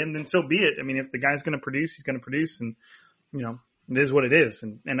better tight end, then so be it. I mean, if the guy's going to produce, he's going to produce. And, you know, it is what it is.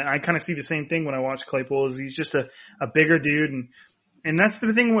 And I kind of see the same thing when I watch Claypool is he's just a bigger dude. And that's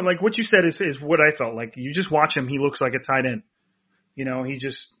the thing, like what you said is what I felt like. You just watch him, he looks like a tight end. You know, he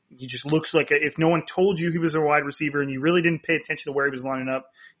just looks like if no one told you he was a wide receiver and you really didn't pay attention to where he was lining up,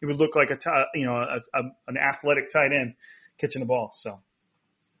 he would look like an athletic tight end catching the ball. So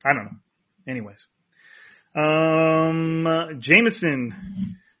I don't know. Anyways,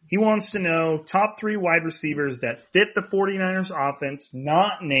 Jameson, he wants to know top 3 wide receivers that fit the 49ers offense,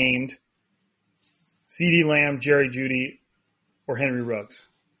 not named CeeDee Lamb, Jerry Jeudy, or Henry Ruggs.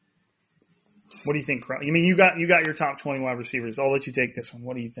 What do you think, Carl? I mean, you got your top 20 wide receivers. I'll let you take this one.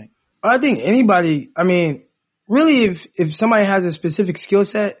 What do you think? I think anybody. I mean, really, if somebody has a specific skill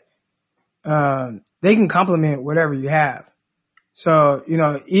set, they can complement whatever you have. So, you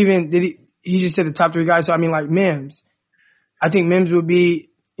know, even he just said the top 3 guys. So I mean, like Mims, I think Mims would be,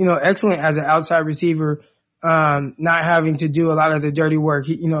 you know, excellent as an outside receiver, not having to do a lot of the dirty work.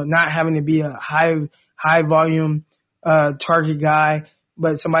 You know, not having to be a high volume target guy,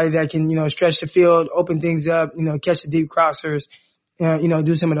 but somebody that can, you know, stretch the field, open things up, you know, catch the deep crossers, you know,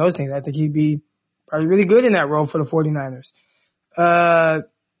 do some of those things. I think he'd be probably really good in that role for the 49ers.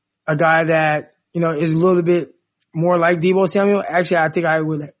 A guy that, you know, is a little bit more like Deebo Samuel. Actually, I think I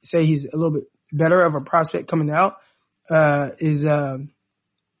would say he's a little bit better of a prospect coming out, is why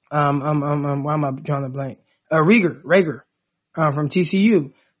am I drawing a blank? Rager, from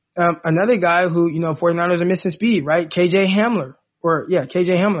TCU. Another guy who, you know, 49ers are missing speed, right? KJ Hamler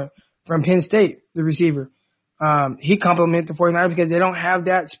from Penn State, the receiver. He complements the 49ers because they don't have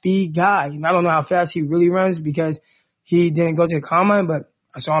that speed guy. And I don't know how fast he really runs because he didn't go to the combine, but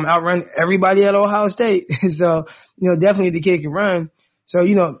I saw him outrun everybody at Ohio State. So, you know, definitely the kid can run. So,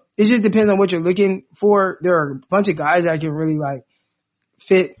 you know, it just depends on what you're looking for. There are a bunch of guys that can really, like,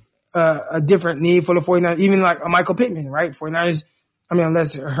 fit a different need for the 49ers, even like a Michael Pittman, right? 49ers, I mean,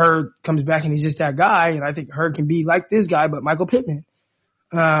 unless Hurd comes back and he's just that guy, and I think Hurd can be like this guy, but Michael Pittman.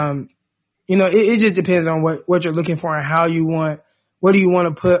 You know, it just depends on what you're looking for and what do you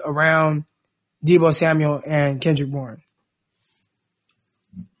want to put around Deebo Samuel and Kendrick Bourne.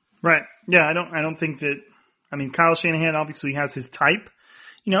 Right. Yeah, I don't think that. I mean, Kyle Shanahan obviously has his type.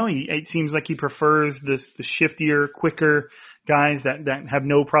 You know, it seems like he prefers the shiftier, quicker guys that have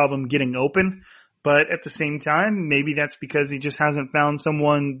no problem getting open. But at the same time, maybe that's because he just hasn't found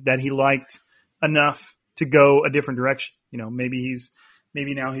someone that he liked enough to go a different direction. You know, maybe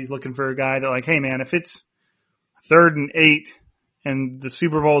now he's looking for a guy that, like, hey man, if it's 3rd and 8 and the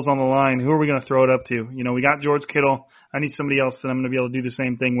Super Bowl's on the line, who are we going to throw it up to? You know, we got George Kittle. I need somebody else that I'm going to be able to do the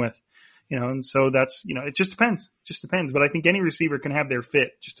same thing with. You know, and so that's, you know, it just depends. It just depends. But I think any receiver can have their fit.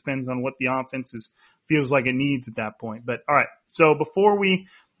 It just depends on what the offense feels like it needs at that point. But all right, so before we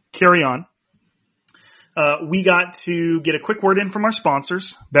carry on, we got to get a quick word in from our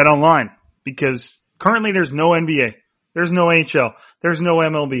sponsors, BetOnline, because currently there's no NBA, there's no NHL, there's no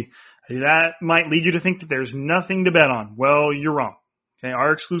MLB. That might lead you to think that there's nothing to bet on. Well, you're wrong. Okay,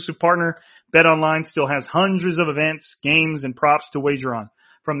 our exclusive partner, BetOnline, still has hundreds of events, games, and props to wager on.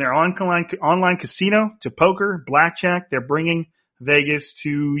 From their online casino to poker, blackjack, they're bringing Vegas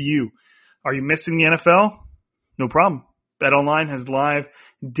to you. Are you missing the NFL? No problem. BetOnline has live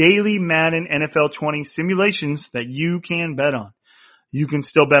daily Madden NFL 20 simulations that you can bet on. You can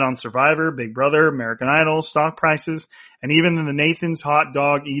still bet on Survivor, Big Brother, American Idol, stock prices, and even in the Nathan's Hot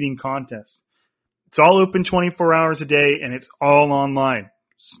Dog Eating Contest. It's all open 24 hours a day, and it's all online.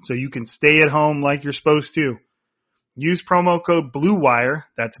 So you can stay at home like you're supposed to. Use promo code BLUEWIRE,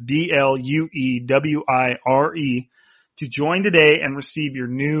 that's BLUEWIRE, to join today and receive your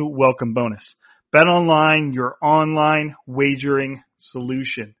new welcome bonus. Bet Online, your online wagering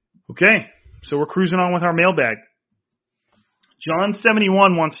solution. Okay, so we're cruising on with our mailbag.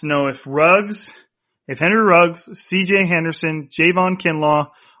 John71 wants to know if Henry Ruggs, C.J. Henderson, Javon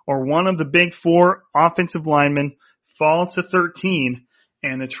Kinlaw, or one of the big four offensive linemen falls to 13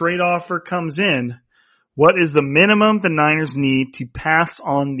 and a trade offer comes in, what is the minimum the Niners need to pass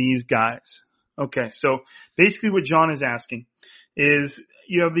on these guys? Okay, so basically what John is asking is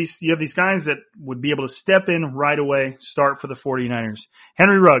you have these guys that would be able to step in right away, start for the 49ers.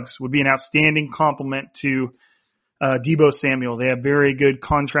 Henry Ruggs would be an outstanding complement to Deebo Samuel. They have very good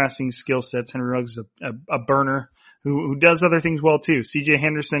contrasting skill sets. Henry Ruggs is a burner who does other things well too. C.J.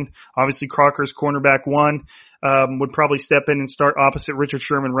 Henderson, obviously Crocker's cornerback one, would probably step in and start opposite Richard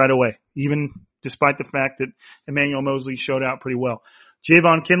Sherman right away, even despite the fact that Emmanuel Mosley showed out pretty well.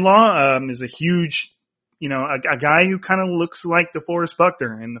 Javon Kinlaw is a huge, a guy who kind of looks like DeForest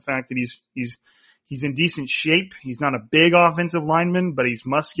Buckner in the fact that he's in decent shape. He's not a big offensive lineman, but he's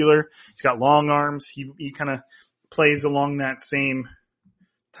muscular. He's got long arms. He kind of plays along that same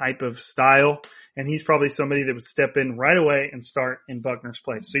type of style, and he's probably somebody that would step in right away and start in Buckner's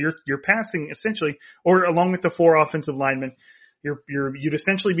place. So you're passing essentially, or along with the four offensive linemen, you'd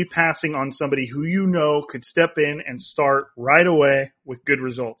essentially be passing on somebody who could step in and start right away with good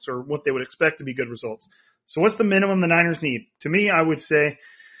results, or what they would expect to be good results. So what's the minimum the Niners need? To me, I would say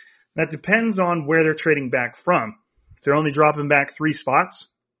that depends on where they're trading back from. If they're only dropping back 3 spots,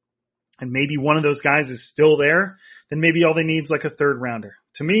 and maybe one of those guys is still there, then maybe all they need is like a third rounder.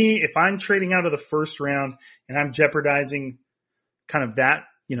 To me, if I'm trading out of the first round and I'm jeopardizing kind of that,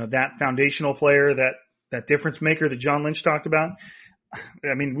 that foundational player, that difference maker that John Lynch talked about,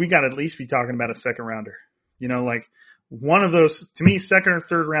 I mean, we got to at least be talking about a second rounder. Like one of those, to me, second or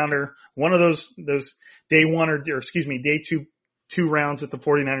third rounder, one of those day one or day two rounds that the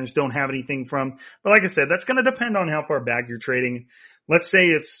 49ers don't have anything from. But like I said, that's going to depend on how far back you're trading. Let's say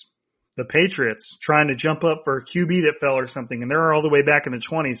it's the Patriots trying to jump up for a QB that fell or something, and they're all the way back in the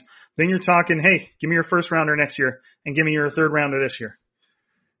 20s. Then you're talking, hey, give me your first rounder next year and give me your third rounder this year.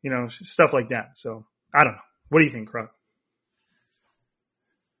 Stuff like that. So I don't know. What do you think, Croc?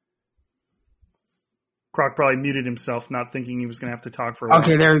 Croc probably muted himself, not thinking he was going to have to talk for a while.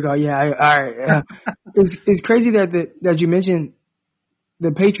 Okay, there we go. Yeah, all right. It's crazy that you mentioned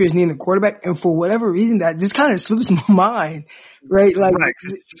the Patriots needing a quarterback, and for whatever reason, that just kind of slips my mind, right? Like, right,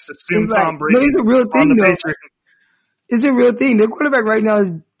 just assume Tom Brady. But it's a real thing, though. It's a real thing. Their quarterback right now is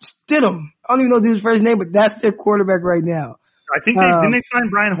Stidham. I don't even know his first name, but that's their quarterback right now. I think didn't they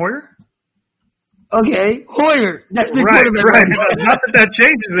sign Brian Hoyer? Okay, Hoyer. That's their quarterback right now. Not that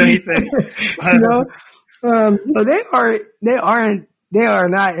changes anything. So they are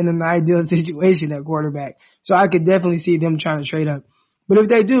not in an ideal situation at quarterback. So I could definitely see them trying to trade up. But if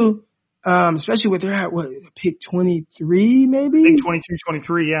they do, especially with they're at pick 23 maybe? I think 22,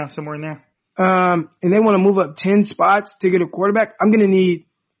 23, yeah, somewhere in there. And they want to move up 10 spots to get a quarterback, I'm going to need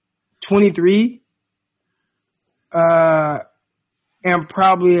 23 and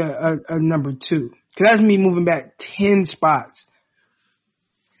probably a number 2. Because that's me moving back 10 spots.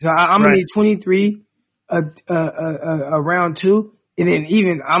 So I'm going to need 23, a round 2, and then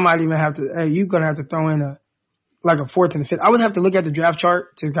even I might even have to. You're going to have to throw in a 4th and a 5th. I would have to look at the draft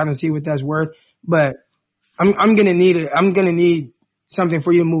chart to kind of see what that's worth. But I'm going to need something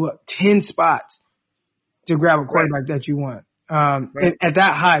for you to move up 10 spots to grab a quarterback that you want. And at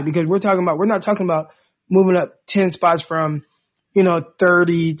that high, because we're not talking about moving up 10 spots from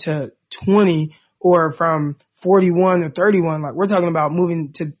 30 to 20 or from 41 to 31. Like, we're talking about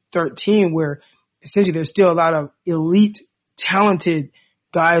moving to 13, where essentially there's still a lot of elite, talented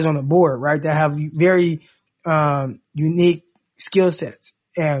guys on the board, right, that have very unique skill sets.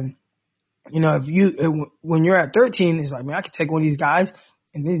 And when you're at 13, it's like, man, I could take one of these guys,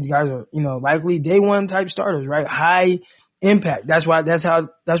 and these guys are likely day one type starters, right? High impact. That's why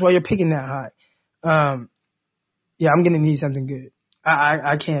you're picking that high. Yeah, I'm gonna need something good.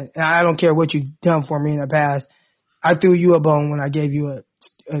 I can't. I don't care what you've done for me in the past. I threw you a bone when I gave you a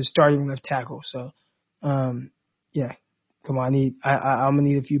starting left tackle. So, yeah, come on. I'm gonna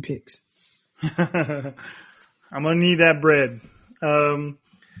need a few picks. I'm gonna need that bread.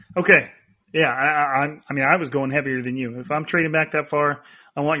 Okay, Yeah, I mean, I was going heavier than you. If I'm trading back that far,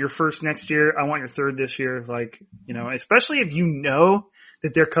 I want your first next year. I want your third this year. Like, especially if you know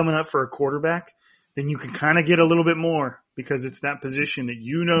that they're coming up for a quarterback, then you can kind of get a little bit more because it's that position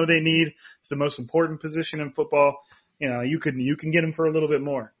that they need. It's the most important position in football. You can get them for a little bit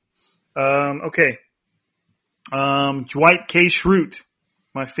more. Okay. Dwight K. Schrute,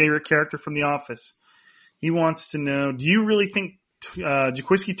 my favorite character from The Office. He wants to know, do you really think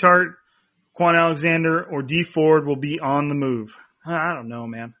Jaquiski Tartt, Quan Alexander, or D Ford will be on the move? I don't know,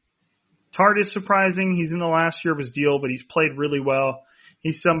 man. Tartt is surprising. He's in the last year of his deal, but he's played really well.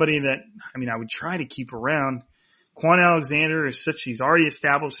 He's somebody that, I would try to keep around. Quan Alexander he's already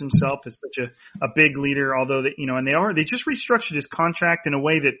established himself as such a big leader, although and they just restructured his contract in a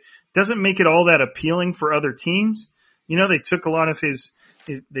way that doesn't make it all that appealing for other teams. They took a lot of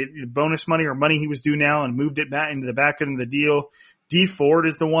the bonus money or money he was due now and moved it back into the back end of the deal. D Ford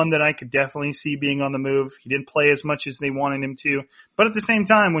is the one that I could definitely see being on the move. He didn't play as much as they wanted him to. But at the same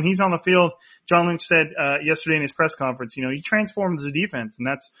time, when he's on the field, John Lynch said yesterday in his press conference, he transforms the defense, and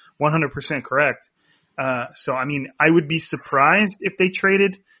that's 100% correct. So, I would be surprised if they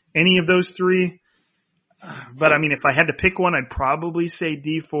traded any of those three. But, if I had to pick one, I'd probably say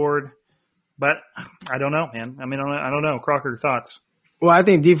D Ford. But I don't know, man. I don't know. Crocker, thoughts? Well, I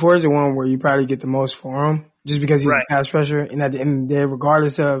think D Ford is the one where you probably get the most for him, just because he's a pass rusher, and at the end of the day,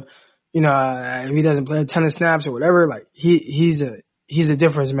 regardless of if he doesn't play a ton of snaps or whatever, like he's a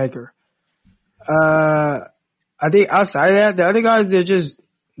difference maker. I think outside of that, the other guys, they're just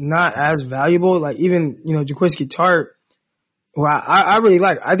not as valuable. Like even Jaquiski Tartt, who I really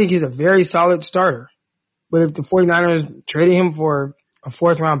like. I think he's a very solid starter. But if the 49ers traded him for a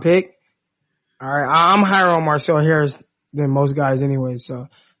 4th round pick, all right, I'm higher on Marcel Harris than most guys anyway. So,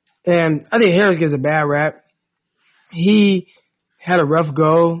 and I think Harris gets a bad rap. He had a rough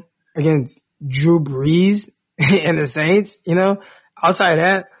go against Drew Brees and the Saints. Outside of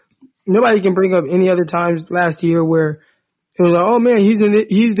that, nobody can bring up any other times last year where it was like, oh man, he's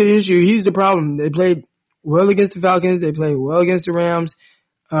the issue, he's the problem. They played well against the Falcons, they played well against the Rams,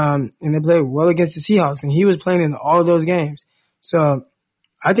 and they played well against the Seahawks, and he was playing in all of those games. So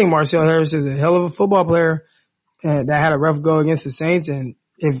I think Marcel Harris is a hell of a football player that had a rough go against the Saints, and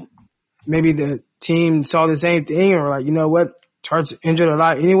if maybe the team saw the same thing or like, what, Tartt's injured a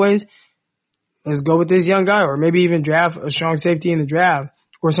lot anyways, let's go with this young guy, or maybe even draft a strong safety in the draft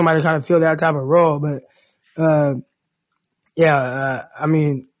or somebody to kind of fill that type of role. But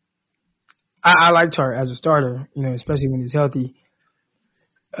I like Tartt as a starter, especially when he's healthy.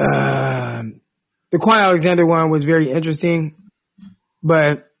 The Quan Alexander one was very interesting,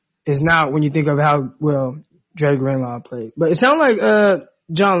 but it's not when you think of how well Dre Greenlaw played. But it sounded like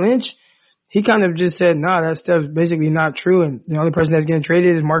John Lynch, he kind of just said, nah, that stuff's basically not true, and the only person that's getting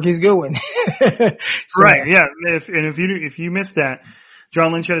traded is Marquise Goodwin. Right, yeah. If you missed that,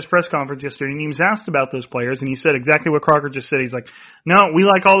 John Lynch had his press conference yesterday, and he was asked about those players, and he said exactly what Crocker just said. He's like, no, we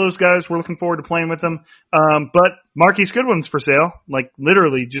like all those guys. We're looking forward to playing with them. But Marquise Goodwin's for sale. Like,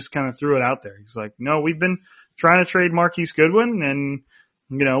 literally just kind of threw it out there. He's like, no, we've been trying to trade Marquise Goodwin, and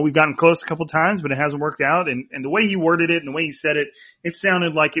we've gotten close a couple times, but it hasn't worked out. And the way he worded it and the way he said it, it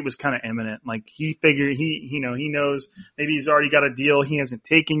sounded like it was kind of imminent. Like he figured he knows maybe he's already got a deal he hasn't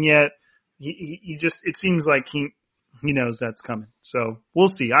taken yet. He just, it seems like he knows that's coming. So we'll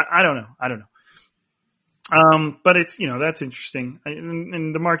see. I don't know. But it's, that's interesting.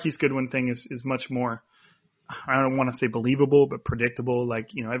 And the Marquise Goodwin thing is much more, I don't want to say believable, but predictable.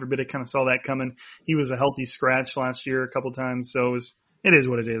 Like, everybody kind of saw that coming. He was a healthy scratch last year a couple times. So it is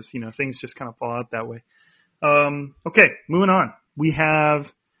what it is. Things just kind of fall out that way. Okay, moving on. We have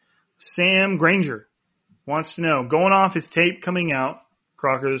Sam Granger wants to know, going off his tape coming out,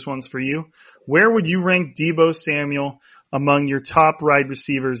 Crocker, this one's for you. Where would you rank Deebo Samuel among your top wide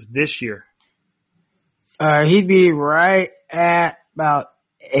receivers this year? He'd be right at about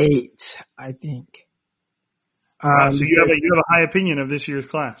 8, I think. So you have a high opinion of this year's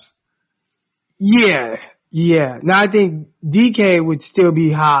class. Yeah. Now I think DK would still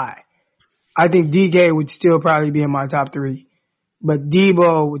be high. I think DK would still probably be in my top 3. But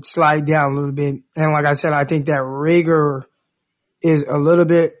Deebo would slide down a little bit. And like I said, I think that Rager is a little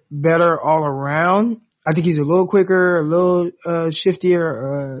bit better all around. I think he's a little quicker, a little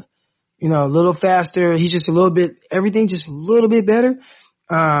shiftier, a little faster. He's just a little bit, everything just a little bit better.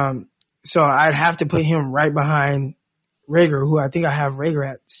 So I'd have to put him right behind Rager, who I think I have Rager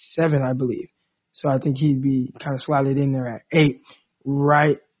at 7, I believe. So I think he'd be kind of slotted in there at 8,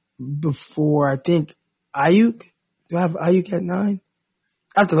 right before, I think, Ayuk. Do I have Ayuk at 9?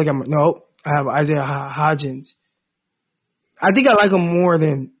 I have to look at no, I have Isaiah Hodgins. I think I like him more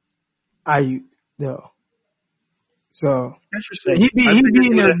than Ayuk though. So Interesting. he'd be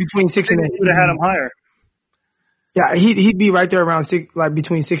in there between 6 and 8. Would have had him higher. Yeah, he'd be right there around 6, like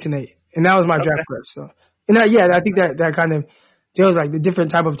between 6 and 8, and that was my draft prep. So, and I think that kind of tells like the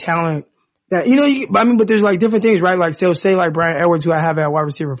different type of talent that but there's like different things, right? Like say like Brian Edwards, who I have at wide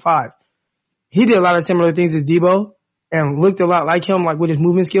receiver 5, he did a lot of similar things as Debo and looked a lot like him, like with his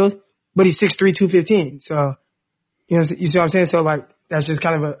movement skills, but he's 6'3", 215. So you see what I'm saying? So like that's just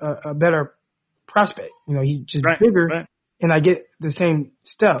kind of a better prospect. He's just bigger, and I get the same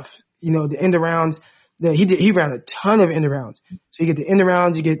stuff. The end arounds. He ran a ton of end arounds. So you get the end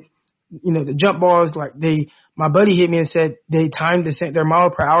arounds, you get, the jump balls. Like my buddy hit me and said they timed the same, their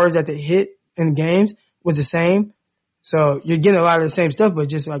mile per hours that they hit in games was the same. So you're getting a lot of the same stuff, but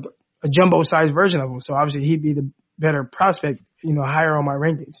just like a jumbo sized version of them. So obviously he'd be the better prospect, higher on my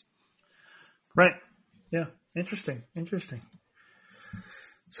rankings. Right. Yeah. Interesting.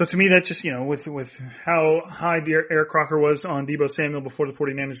 So to me, that's just, with how high Eric Crocker was on Deebo Samuel before the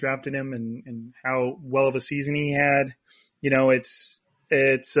 49ers drafted him and how well of a season he had, it's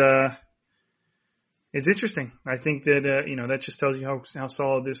interesting. I think that, that just tells you how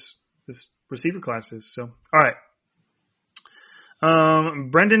solid this receiver class is. So, all right.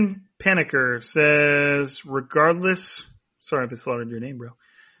 Brendan Paniker says, sorry if I slaughtered your name, bro.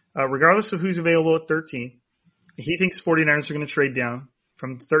 Regardless of who's available at 13, he thinks 49ers are going to trade down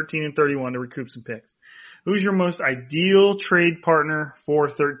from 13 and 31 to recoup some picks. Who's your most ideal trade partner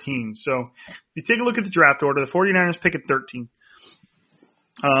for 13? So if you take a look at the draft order, the 49ers pick at 13.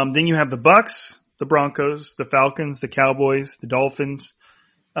 Then you have the Bucks, the Broncos, the Falcons, the Cowboys, the Dolphins,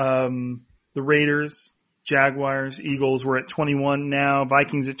 the Raiders, Jaguars, Eagles. We're at 21 now.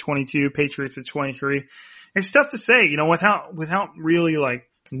 Vikings at 22, Patriots at 23. It's tough to say, without really like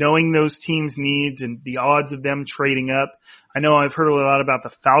knowing those teams' needs and the odds of them trading up. I know I've heard a lot about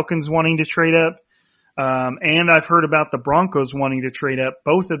the Falcons wanting to trade up, and I've heard about the Broncos wanting to trade up,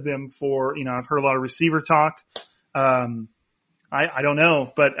 both of them for, I've heard a lot of receiver talk. I don't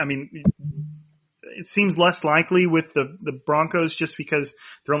know, but I mean, it seems less likely with the Broncos just because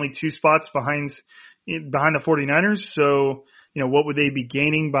they're only 2 spots behind the 49ers. So, what would they be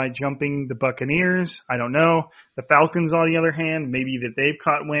gaining by jumping the Buccaneers? I don't know. The Falcons, on the other hand, maybe that they've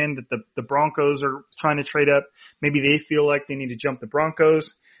caught wind that the Broncos are trying to trade up. Maybe they feel like they need to jump the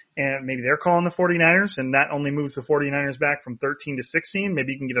Broncos, and maybe they're calling the 49ers, and that only moves the 49ers back from 13 to 16.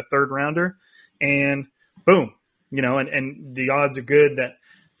 Maybe you can get a third rounder, and boom, and the odds are good that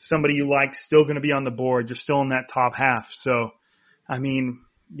somebody you like still going to be on the board. You're still in that top half. So, I mean,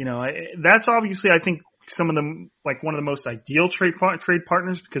 that's obviously, I think, some of them, like one of the most ideal trade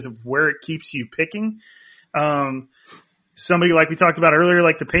partners because of where it keeps you picking. Somebody like we talked about earlier,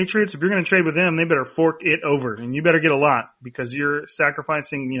 like the Patriots, if you're going to trade with them, they better fork it over, and you better get a lot because you're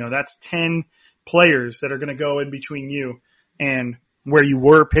sacrificing, that's 10 players that are going to go in between you and where you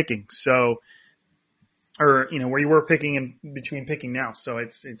were picking. So, or, where you were picking and between picking now. So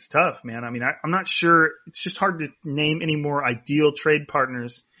it's tough, man. I mean, I'm not sure. It's just hard to name any more ideal trade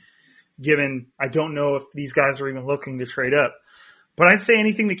partners given I don't know if these guys are even looking to trade up. But I'd say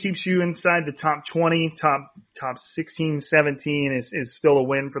anything that keeps you inside the top 20, top 16, 17 is still a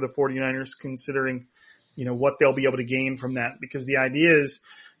win for the 49ers considering, what they'll be able to gain from that. Because the idea is,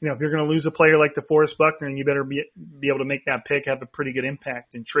 if you're going to lose a player like DeForest Buckner, and you better be able to make that pick have a pretty good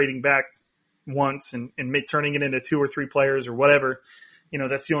impact. And trading back once and turning it into 2 or 3 players or whatever,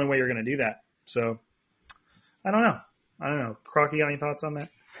 that's the only way you're going to do that. So I don't know. Croc, you got any thoughts on that?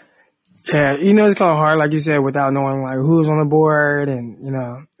 Yeah, it's kind of hard, like you said, without knowing like who's on the board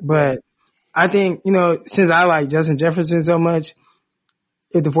and, but I think, since I like Justin Jefferson so much,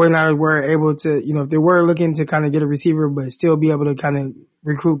 if the 49ers were able to, if they were looking to kind of get a receiver but still be able to kind of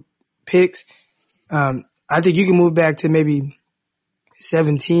recruit picks, I think you can move back to maybe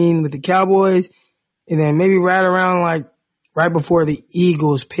 17 with the Cowboys and then maybe right around like right before the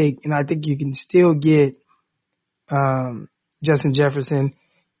Eagles pick, and I think you can still get Justin Jefferson.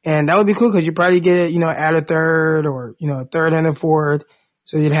 And that would be cool because you probably get it, at a third or, a third and a fourth.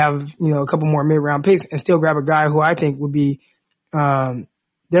 So you'd have, a couple more mid-round picks and still grab a guy who I think would be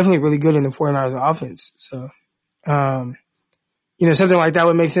definitely really good in the 49ers offense. So, something like that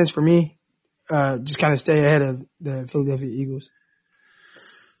would make sense for me. Just kind of stay ahead of the Philadelphia Eagles.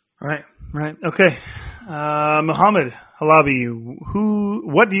 Right. Okay. Muhammad Halabi,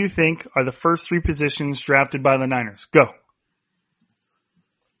 what do you think are the first 3 positions drafted by the Niners? Go.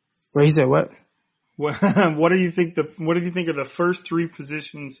 Wait, he said what? What do you think are the first 3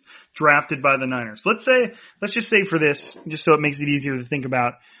 positions drafted by the Niners? Let's just say for this, just so it makes it easier to think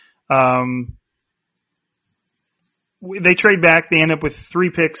about. they trade back. They end up with 3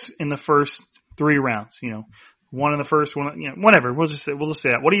 picks in the first 3 rounds. One in the first one. Whatever. We'll just say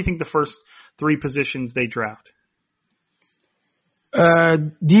that. What do you think the first 3 positions they draft?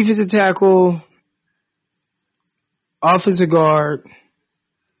 Defensive tackle, offensive guard,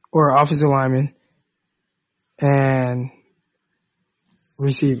 or offensive lineman, and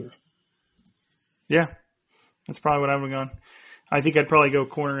receiver. Yeah, that's probably what I would have gone. I think I'd probably go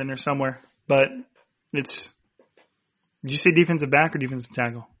corner in there somewhere. But did you say defensive back or defensive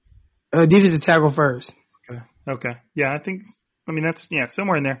tackle? Defensive tackle first. Okay. Yeah, that's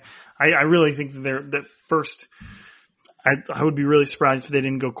somewhere in there. I really think that first. I would be really surprised if they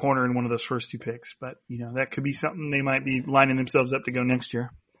didn't go corner in one of those first 2 picks, but that could be something they might be lining themselves up to go next year.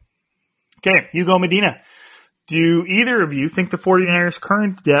 Okay, Hugo Medina. Do either of you think the 49ers'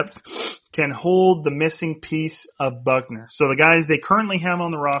 current depth can hold the missing piece of Buckner? So the guys they currently have on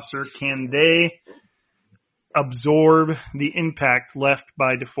the roster, can they absorb the impact left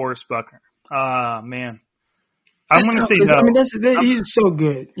by DeForest Buckner? Man. I'm going to say no. I mean, he's so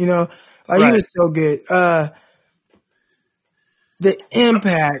good, Right. He was so good. The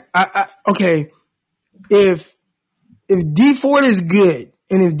impact. Okay, if D Ford is good,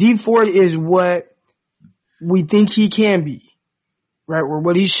 and if D Ford is what we think he can be, right, or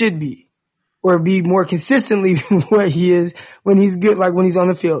what he should be, or be more consistently what he is when he's good, like when he's on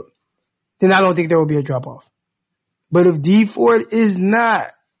the field, then I don't think there will be a drop off. But if D Ford is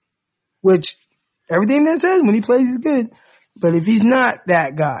not, which everything that says when he plays is good, but if he's not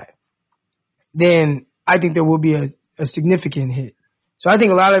that guy, then I think there will be a significant hit. So I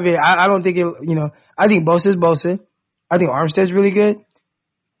think a lot of it, I don't think it, I think Bosa's Bosa. I think Armstead's really good.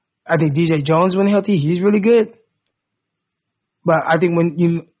 I think DJ Jones, when healthy, he's really good. But I think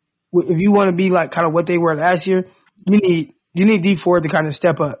if you want to be like kind of what they were last year, you need D Ford to kind of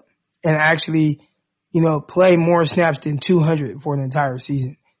step up and actually, play more snaps than 200 for an entire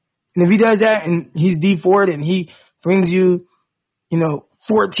season. And if he does that and he's D Ford and he brings you,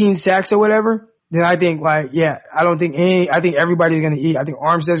 14 sacks or whatever, then I think I think everybody's going to eat. I think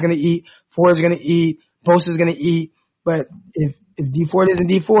Armstead's going to eat. Ford's going to eat. Bosa's going to eat. But if D Ford isn't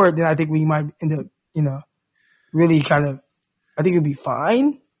D Ford, then I think we might end up, really kind of, I think it'll be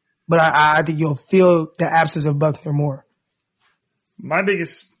fine. But I think you'll feel the absence of Buckner more. My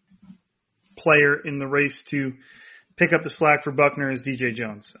biggest player in the race to pick up the slack for Buckner is DJ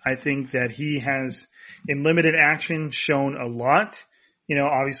Jones. I think that he has, in limited action, shown a lot.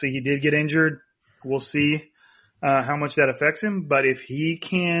 Obviously he did get injured. We'll see how much that affects him. But if he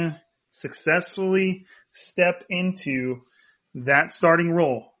can successfully step into that starting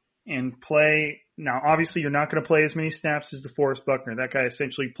role and play, now obviously you're not going to play as many snaps as DeForest Buckner. That guy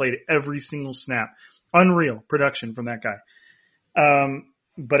essentially played every single snap. Unreal production from that guy.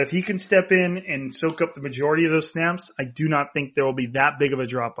 But if he can step in and soak up the majority of those snaps, I do not think there will be that big of a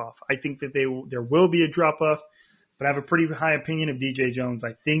drop-off. I think that there will be a drop-off, but I have a pretty high opinion of DJ Jones.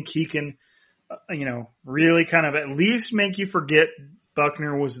 I think he can, really kind of at least make you forget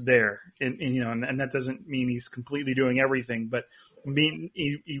Buckner was there. And that doesn't mean he's completely doing everything, but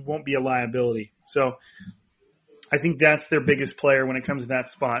he won't be a liability. So I think that's their biggest player when it comes to that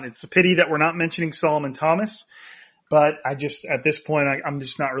spot. It's a pity that we're not mentioning Solomon Thomas. But at this point, I'm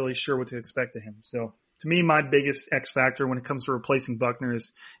just not really sure what to expect of him. So to me, my biggest X factor when it comes to replacing Buckner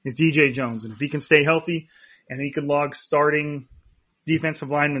is DJ Jones. And if he can stay healthy and he can log starting defensive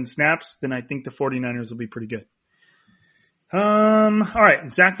lineman snaps, then I think the 49ers will be pretty good. All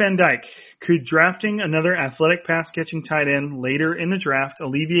right, Zach Van Dyke. Could drafting another athletic pass-catching tight end later in the draft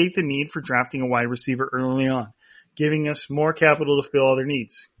alleviate the need for drafting a wide receiver early on, giving us more capital to fill other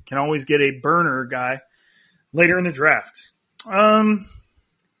needs? Can always get a burner guy later in the draft.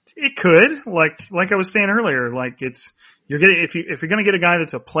 It could, like I was saying earlier, if you're going to get a guy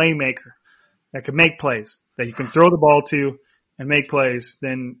that's a playmaker that can make plays, that you can throw the ball to and make plays,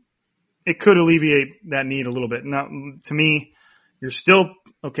 then it could alleviate that need a little bit. Now, to me, you're still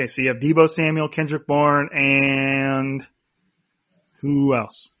okay. So you have Deebo Samuel, Kendrick Bourne, and who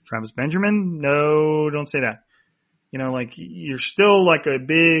else? Travis Benjamin? No, don't say that. You're still like a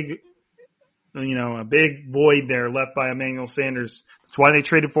big void there left by Emmanuel Sanders. That's why they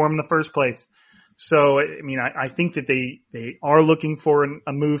traded for him in the first place. So, I think that they are looking for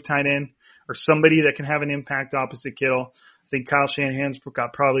a move tight end or somebody that can have an impact opposite Kittle. I think Kyle Shanahan's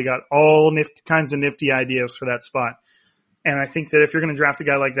probably got all kinds of nifty ideas for that spot. And I think that if you're going to draft a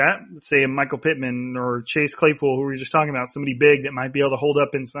guy like that, let's say a Michael Pittman or Chase Claypool, who we were just talking about, somebody big that might be able to hold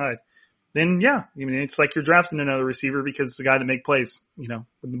up inside, then yeah, it's like you're drafting another receiver because it's the guy that make plays, when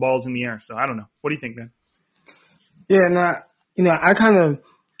the ball's in the air. So I don't know. What do you think, man? Yeah, I kind of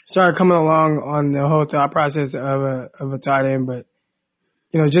started coming along on the whole thought process of a tight end, but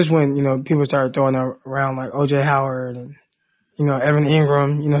just when people started throwing around like OJ Howard and Evan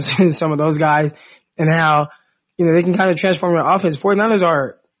Ingram, some of those guys, and how they can kind of transform your offense. 49ers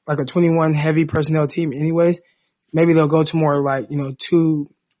are like a 21 heavy personnel team, anyways. Maybe they'll go to more like 2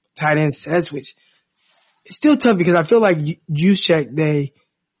 tight end sets, which is still tough because I feel like Juszczyk, they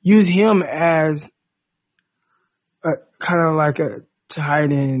use him as kind of like a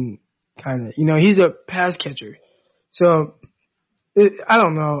tight end kind of, he's a pass catcher. So I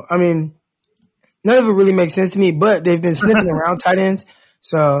don't know. I mean, none of it really makes sense to me, but they've been sniffing around tight ends.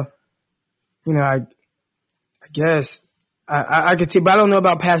 So, I guess I could see, but I don't know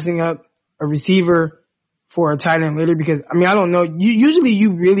about passing up a receiver for a tight end later because, I don't know. Usually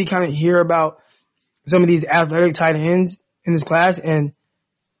you really kind of hear about some of these athletic tight ends in this class, and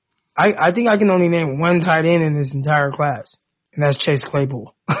I think I can only name one tight end in this entire class, and that's Chase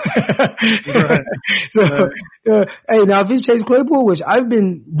Claypool. Right. So, hey, now if it's Chase Claypool, which I've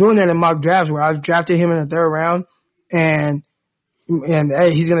been doing that in mock drafts where I've drafted him in the 3rd round, and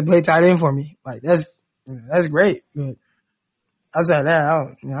hey, he's gonna play tight end for me. Like that's great. But outside that,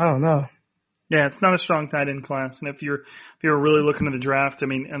 I don't know. Yeah, it's not a strong tight end class, and if you're really looking at the draft,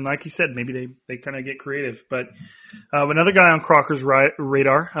 and like you said, maybe they kind of get creative. But another guy on Crocker's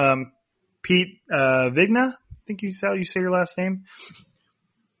radar, Pete Vigna, I think you say your last name.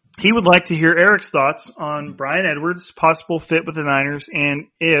 He would like to hear Eric's thoughts on Bryan Edwards' possible fit with the Niners, and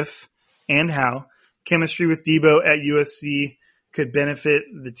if and how chemistry with Debo at USC could benefit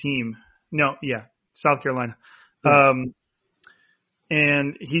the team. South Carolina. Yeah.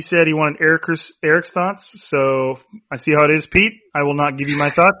 And he said he wanted Eric's thoughts. So I see how it is, Pete. I will not give you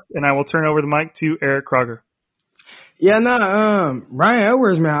my thoughts, and I will turn over the mic to Eric Crocker. Yeah, Bryan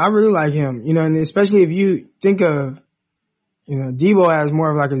Edwards, man, I really like him. And especially if you think of, Debo as more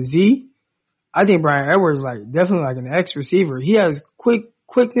of like a Z. I think Bryan Edwards definitely like an X receiver. He has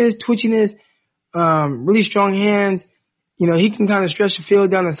quickness, twitchiness, really strong hands. He can kind of stretch the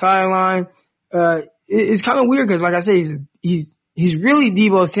field down the sideline. It's kind of weird because, like I say, he's really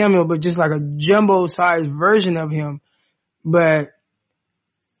Debo Samuel, but just like a jumbo-sized version of him. But,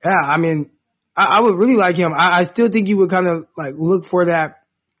 yeah, I would really like him. I still think you would kind of, look for that,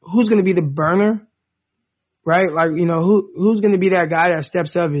 who's going to be the burner, right? Who's going to be that guy that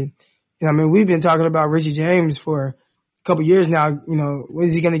steps up? And, we've been talking about Richie James for a couple years now. When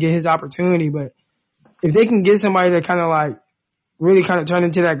is he going to get his opportunity? But if they can get somebody that kind of, really kind of turn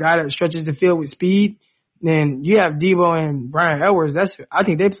into that guy that stretches the field with speed, then you have Debo and Bryan Edwards. I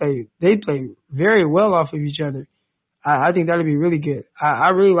think they play very well off of each other. I think that'd be really good. I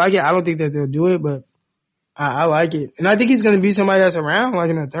really like it. I don't think that they'll do it, but I like it. And I think he's going to be somebody that's around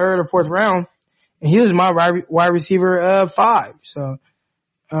in the 3rd or 4th round. And he was my wide receiver 5. So,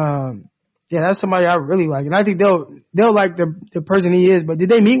 yeah, that's somebody I really like. And I think they'll like the person he is. But did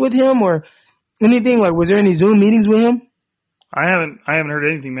they meet with him or anything? Was there any Zoom meetings with him? I haven't heard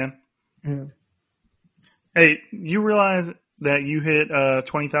anything, man. Yeah. Hey, you realize that you hit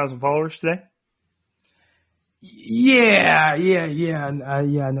 20,000 followers today? Yeah, I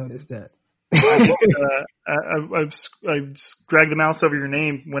noticed that. I dragged the mouse over your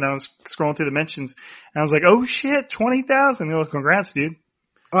name when I was scrolling through the mentions, and I was like, "Oh shit, 20,000!" He goes, "Congrats, dude!"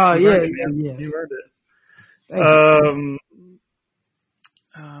 Oh You earned it.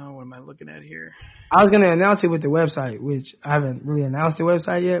 What am I looking at here? I was gonna announce it with the website, which I haven't really announced the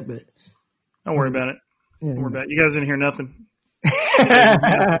website yet, but don't worry about it. Yeah, don't worry about it. You guys didn't hear nothing.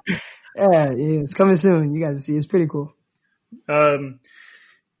 Yeah, it's coming soon. You guys see, it's pretty cool.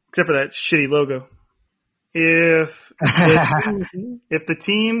 Except for that shitty logo. If the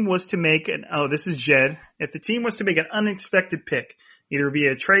team was to make this is Jed. If the team was to make an unexpected pick, either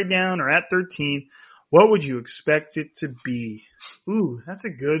via trade down or at 13, what would you expect it to be? Ooh, that's a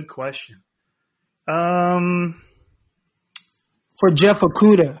good question. For Jeff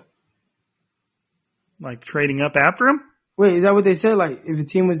Okudah. Like trading up after him? Wait, is that what they said? If the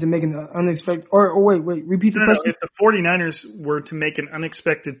team was to make an unexpected – or wait, repeat the question? No, if the 49ers were to make an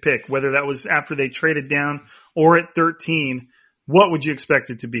unexpected pick, whether that was after they traded down or at 13, what would you expect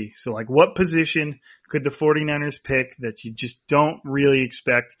it to be? So, what position could the 49ers pick that you just don't really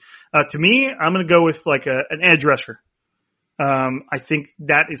expect? To me, I'm going to go with, an edge rusher. I think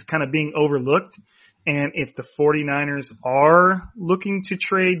that is kind of being overlooked. And if the 49ers are looking to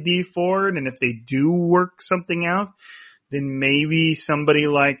trade Dee Ford, and if they do work something out, then maybe somebody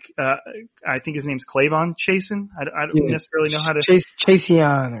I think his name's Clavon Chasen. I don't necessarily know how to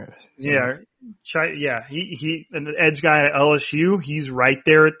Chaseon. Yeah, he an edge guy at LSU. He's right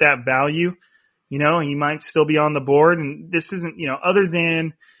there at that value. He might still be on the board. And this isn't, other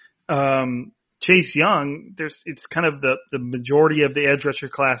than Chase Young, it's kind of the majority of the edge rusher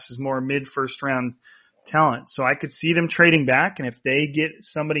class is more mid first round talent. So I could see them trading back, and if they get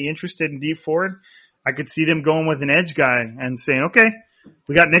somebody interested in Dee Ford, I could see them going with an edge guy and saying, okay,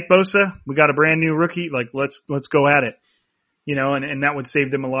 we got Nick Bosa, we got a brand new rookie, like let's go at it. And that would save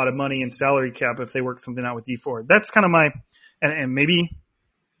them a lot of money in salary cap if they work something out with Dee Ford. That's kind of and maybe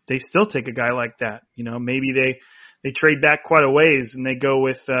they still take a guy like that. Maybe they trade back quite a ways and they go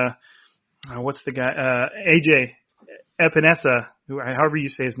with what's the guy? AJ Epinesa, however you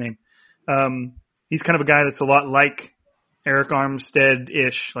say his name. He's kind of a guy that's a lot like Eric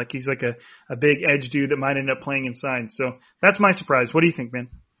Armstead-ish. Like he's like a big edge dude that might end up playing inside. So that's my surprise. What do you think, man?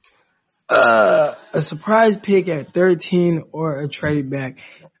 A surprise pick at 13 or a trade back.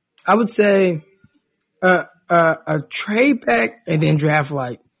 I would say a trade back and then draft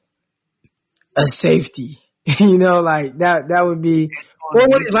like a safety. Like that would be. Or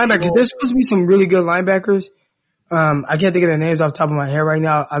one of these linebackers. There's supposed to be some really good linebackers. I can't think of their names off the top of my head right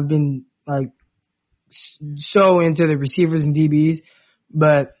now. I've been like so into the receivers and DBs,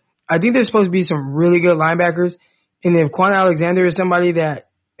 but I think there's supposed to be some really good linebackers. And if Quan Alexander is somebody that,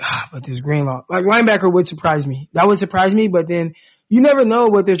 but this Greenlaw, like linebacker would surprise me. That would surprise me, but then you never know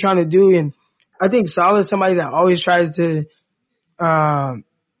what they're trying to do. And I think Saleh is somebody that always tries to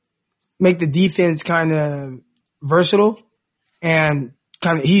make the defense kind of versatile, and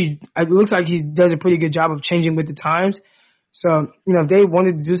it looks like he does a pretty good job of changing with the times. So, if they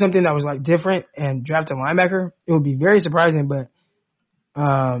wanted to do something that was like different and draft a linebacker, it would be very surprising. But,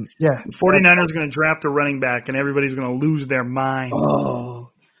 yeah. The 49ers are going to draft a running back and everybody's going to lose their mind.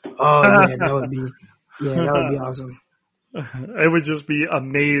 Oh, man, that would be awesome. It would just be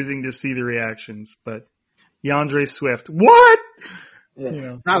amazing to see the reactions. But DeAndre Swift, what?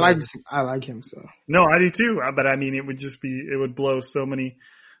 Yeah. I like him, so. No, I do too. But I mean, it would blow so many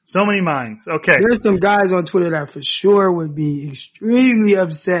minds. Okay. There's some guys on Twitter that for sure would be extremely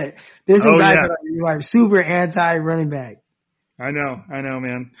upset. There's some guys that are like super anti running back. I know,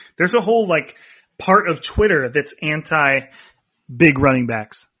 man. There's a whole like part of Twitter that's anti big running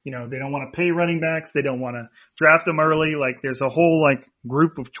backs. They don't want to pay running backs. They don't want to draft them early. Like there's a whole like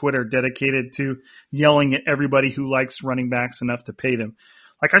group of Twitter dedicated to yelling at everybody who likes running backs enough to pay them.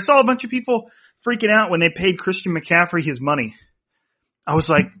 Like I saw a bunch of people freaking out when they paid Christian McCaffrey his money. I was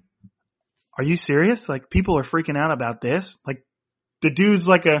like, are you serious? Like people are freaking out about this? Like the dude's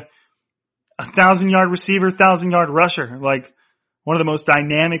like a 1,000-yard receiver, 1,000-yard rusher, like one of the most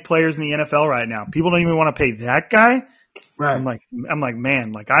dynamic players in the NFL right now. People don't even want to pay that guy. Right. I'm like,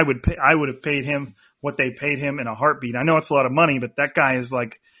 man, like I would have paid him what they paid him in a heartbeat. I know it's a lot of money, but that guy is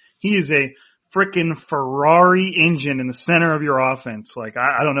like, he is a freaking Ferrari engine in the center of your offense. Like,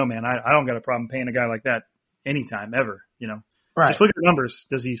 I don't know, man. I don't got a problem paying a guy like that anytime ever, Right. Just look at the numbers.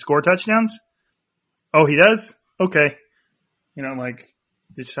 Does he score touchdowns? Oh, he does? Okay. Like,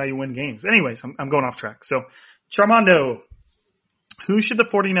 this is how you win games. Anyways, I'm going off track. So, Charmando, who should the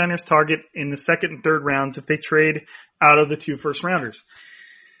 49ers target in the second and third rounds if they trade out of the 2 first-rounders?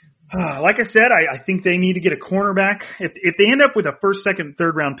 Like I said, I think they need to get a cornerback. If they end up with a first, second,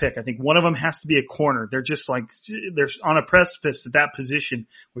 third-round pick, I think one of them has to be a corner. They're just like they're on a precipice at that position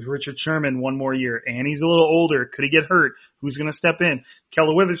with Richard Sherman one more year. And he's a little older. Could he get hurt? Who's going to step in?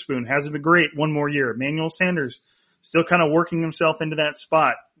 Keller Witherspoon hasn't been great one more year. Emmanuel Sanders still kind of working himself into that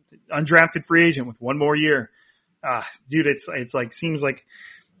spot. Undrafted free agent with one more year. Dude, it's like seems like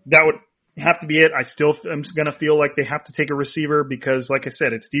that would have to be it. I still am going to feel like they have to take a receiver because, like I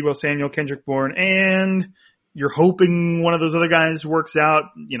said, it's Deebo Samuel, Kendrick Bourne, and you're hoping one of those other guys works out,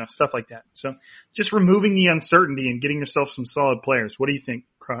 stuff like that. So just removing the uncertainty and getting yourself some solid players. What do you think,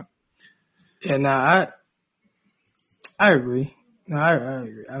 Croc? Yeah, I agree. I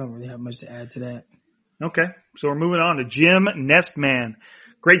agree. I don't really have much to add to that. Okay, so we're moving on to Jim Nestman.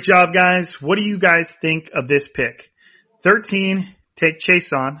 Great job, guys. What do you guys think of this pick? 13, take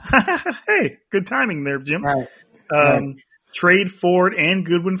Chase on. Hey, good timing there, Jim. Right. Trade Ford and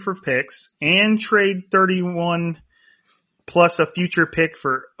Goodwin for picks, and trade 31 plus a future pick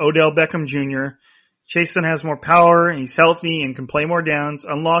for Odell Beckham Jr. Chason has more power, and he's healthy and can play more downs,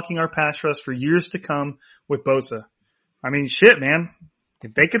 unlocking our pass rush for years to come with Bosa. I mean, shit, man.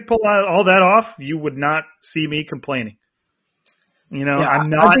 If they could pull all that off, you would not see me complaining. I'm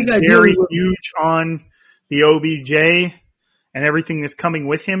not very huge on the OBJ and everything that's coming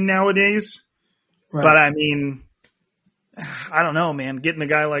with him nowadays. Right. But, I mean, I don't know, man. Getting a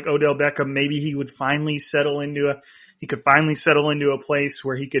guy like Odell Beckham, maybe he would finally settle into a place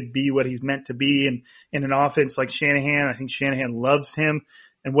where he could be what he's meant to be in an offense like Shanahan. I think Shanahan loves him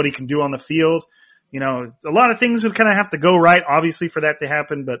and what he can do on the field. A lot of things would kind of have to go right, obviously, for that to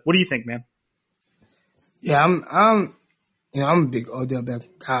happen. But what do you think, man? Yeah, I'm a big Odell Beckham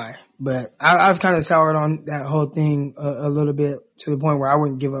guy, but I've kind of soured on that whole thing a little bit to the point where I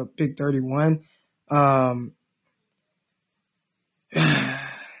wouldn't give up pick 31. I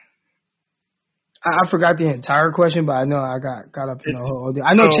forgot the entire question, but I know I got up in the whole Odell.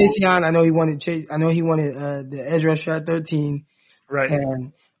 I know Chase Young. I know he wanted the edge rusher at 13. Right.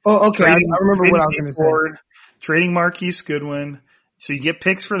 And okay. I remember what I was going to say. Trading Marquise Goodwin, so you get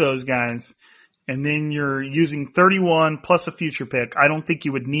picks for those guys. And then you're using 31 plus a future pick. I don't think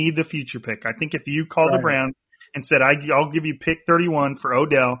you would need the future pick. I think if you called the Browns and said, I'll give you pick 31 for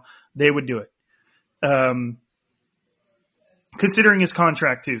Odell, they would do it. Considering his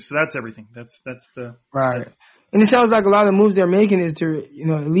contract too. So that's everything. That's the right. And it sounds like a lot of the moves they're making is to,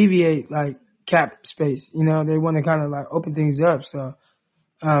 alleviate like cap space. They want to kind of like open things up. So,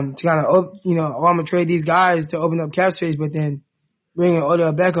 to kind of, I'm going to trade these guys to open up cap space, but then bring in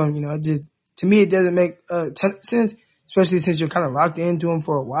Odell Beckham, to me, it doesn't make sense, especially since you're kind of locked into him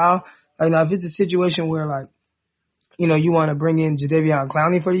for a while. Like, now, if it's a situation where, like, you want to bring in Jadeveon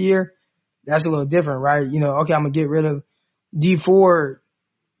Clowney for the year, that's a little different, right? Okay, I'm going to get rid of D Ford,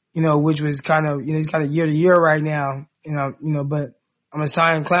 which was kind of, he's kind of year to year right now, but I'm going to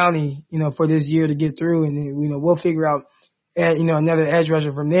sign Clowney, for this year to get through, and then, we'll figure out, another edge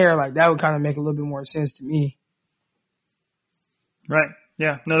rusher from there. Like, that would kind of make a little bit more sense to me. Right.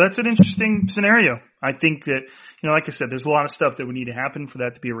 Yeah, no, that's an interesting scenario. I think that, like I said, there's a lot of stuff that would need to happen for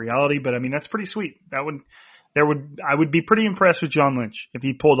that to be a reality. But I mean, that's pretty sweet. I would be pretty impressed with John Lynch if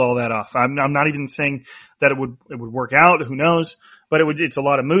he pulled all that off. I'm not even saying that it would work out. Who knows? But it's a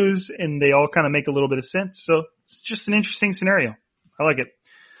lot of moves, and they all kind of make a little bit of sense. So it's just an interesting scenario. I like it.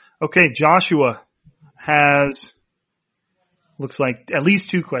 Okay, Joshua looks like at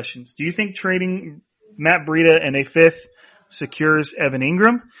least 2 questions. Do you think trading Matt Breida and a 5th secures Evan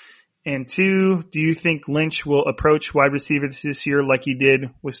Ingram? And 2, do you think Lynch will approach wide receivers this year like he did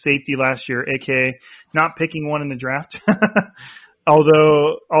with safety last year, aka not picking one in the draft?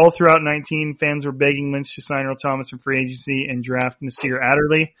 Although all throughout 19, fans were begging Lynch to sign Earl Thomas in free agency and draft Nasir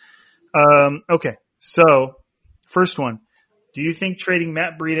Adderley. Okay, so first one. Do you think trading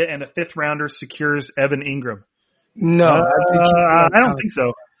Matt Breida and a 5th rounder secures Evan Ingram? No. I don't think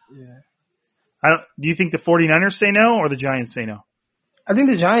so. Yeah. Do you think the 49ers say no or the Giants say no? I think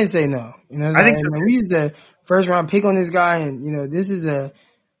the Giants say no. I think so. We used a first-round pick on this guy, and, this is a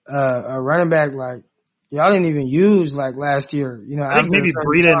running back like y'all didn't even use like last year. I think maybe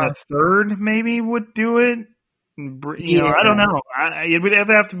Breida in the 3rd maybe would do it. I don't know. It would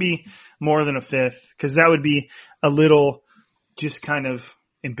have to be more than a 5th because that would be a little just kind of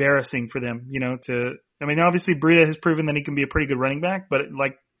embarrassing for them, obviously Breida has proven that he can be a pretty good running back, but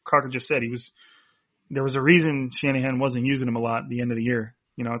like Crocker just said, there was a reason Shanahan wasn't using him a lot at the end of the year.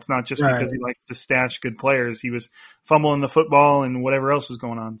 It's not just because he likes to stash good players. He was fumbling the football and whatever else was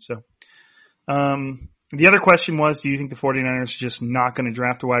going on. So, the other question was, do you think the 49ers are just not going to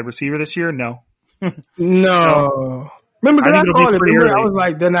draft a wide receiver this year? No. No. Remember, because I called it. Remember, I was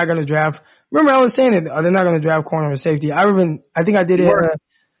like, they're not going to draft. Remember, I was saying it. They're not going to draft corner or safety. I think I did it.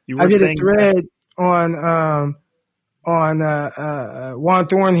 I did a thread on Juan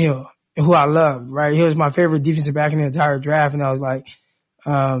Thornhill, who I loved, right? He was my favorite defensive back in the entire draft. And I was like,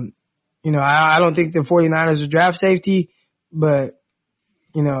 I don't think the 49ers will draft safety, but,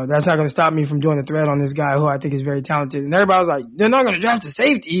 that's not going to stop me from doing a thread on this guy who I think is very talented. And everybody was like, they're not going to draft a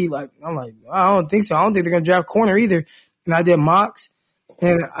safety. Like, I'm like, I don't think so. I don't think they're going to draft corner either. And I did mocks.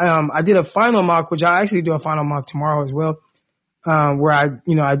 And I did a final mock, which I actually do a final mock tomorrow as well, where I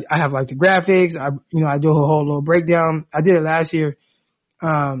have like the graphics. I do a whole little breakdown. I did it last year.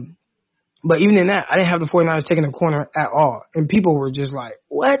 But even in that, I didn't have the 49ers taking a corner at all. And people were just like,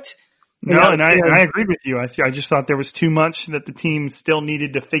 what? And I agreed with you. I just thought there was too much that the team still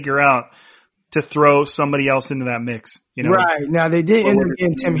needed to figure out to throw somebody else into that mix. Right. Now, they did end up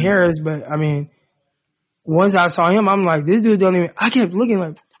getting Tim Harris, but, once I saw him, I'm like, this dude don't even – I kept looking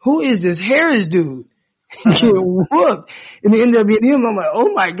like, who is this Harris dude? He get whooped. And it ended up being him. I'm like,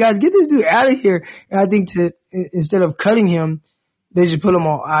 oh, my God, get this dude out of here. And I think instead of cutting him, they just put him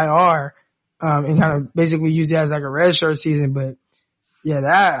on IR and kind of basically use that as like a redshirt season. But,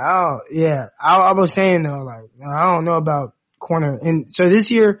 I was saying, though, like, I don't know about corner. And so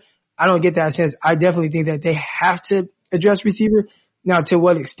this year, I don't get that sense. I definitely think that they have to address receiver. Now, to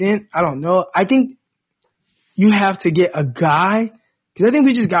what extent, I don't know. I think you have to get a guy, because I think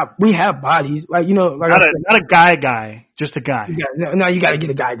we have bodies, like, like not a guy, just a guy. You got to get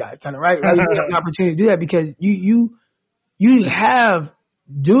a guy, kind of, right? Like, you have an opportunity to do that because you have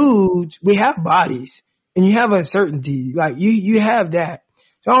dudes, we have bodies and you have uncertainty. Like you have that.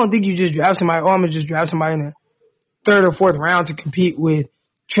 So I don't think you just draft somebody. Oh, I'm gonna just draft somebody in the third or fourth round to compete with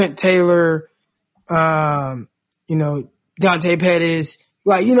Trent Taylor, Dante Pettis.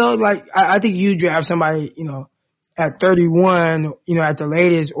 I think you draft somebody, at 31, at the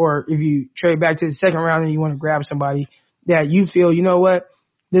latest, or if you trade back to the second round and you want to grab somebody that you feel, you know what,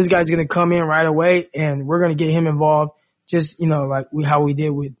 this guy's going to come in right away and we're going to get him involved just, how we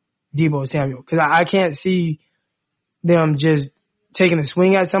did with Deebo Samuel. Because I can't see them just taking a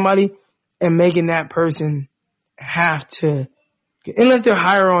swing at somebody and making that person have to, unless they're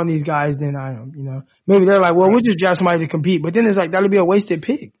higher on these guys than I am, Maybe they're like, well, we'll just draft somebody to compete. But then it's like, that'll be a wasted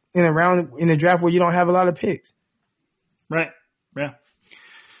pick in a draft where you don't have a lot of picks. Right. Yeah.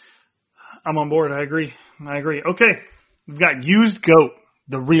 I'm on board. I agree. Okay. We've got used GOAT,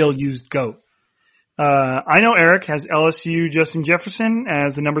 the real used GOAT. I know Eric has LSU Justin Jefferson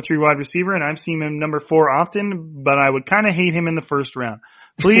as the number 3 wide receiver, and I've seen him number 4 often, but I would kind of hate him in the first round.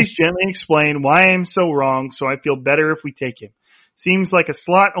 Please gently explain why I'm so wrong so I feel better if we take him. Seems like a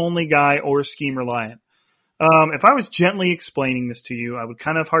slot-only guy or scheme-reliant. If I was gently explaining this to you, I would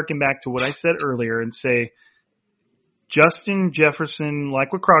kind of harken back to what I said earlier and say Justin Jefferson,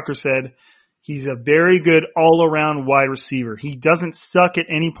 like what Crocker said, he's a very good all-around wide receiver. He doesn't suck at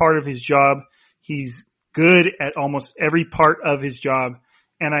any part of his job. He's good at almost every part of his job.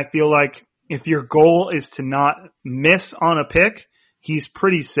 And I feel like if your goal is to not miss on a pick, he's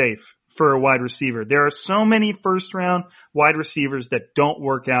pretty safe for a wide receiver. There are so many first-round wide receivers that don't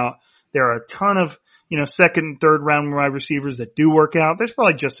work out. There are a ton of second and third round wide receivers that do work out. There's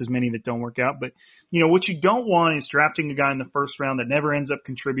probably just as many that don't work out. But, what you don't want is drafting a guy in the first round that never ends up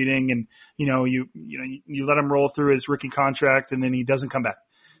contributing and, you let him roll through his rookie contract and then he doesn't come back.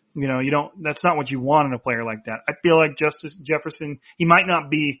 That's not what you want in a player like that. I feel like Justice Jefferson, he might not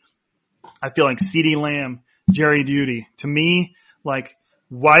be, I feel like CeeDee Lamb, Jerry Jeudy. To me, like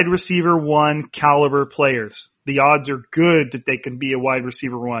wide receiver 1 caliber players. The odds are good that they can be a wide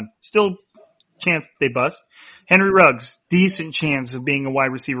receiver 1. Still chance they bust. Henry Ruggs, decent chance of being a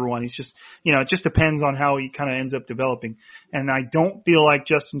wide receiver 1. He's just, it just depends on how he kind of ends up developing. And I don't feel like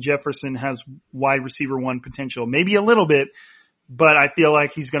Justin Jefferson has wide receiver 1 potential. Maybe a little bit, but I feel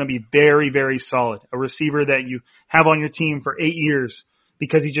like he's going to be very, very solid. A receiver that you have on your team for 8 years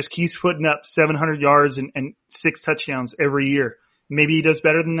because he just keeps putting up 700 yards and 6 touchdowns every year. Maybe he does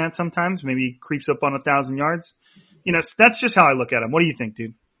better than that sometimes. Maybe he creeps up on 1,000 yards. That's just how I look at him. What do you think,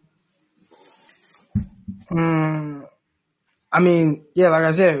 dude? Like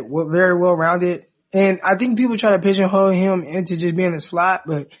I said, very well rounded, and I think people try to pigeonhole him into just being a slot,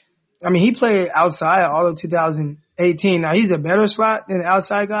 but he played outside all of 2018. Now he's a better slot than an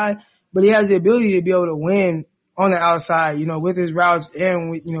outside guy, but he has the ability to be able to win on the outside, with his routes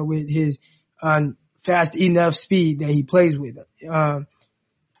and with his fast enough speed that he plays with.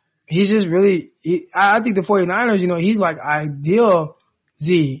 He's just really, I think the 49ers, he's like ideal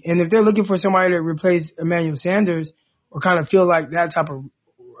Z. And if they're looking for somebody to replace Emmanuel Sanders or kind of feel like that type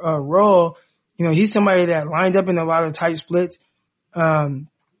of role, he's somebody that lined up in a lot of tight splits,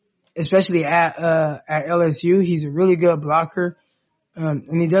 especially at LSU. He's a really good blocker,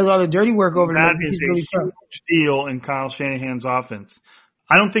 and he does all the dirty work over there. That is a huge deal in Kyle Shanahan's offense.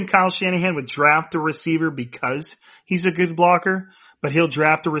 I don't think Kyle Shanahan would draft a receiver because he's a good blocker, but he'll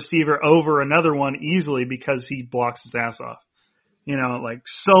draft a receiver over another one easily because he blocks his ass off.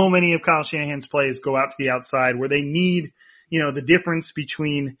 So many of Kyle Shanahan's plays go out to the outside where they need, the difference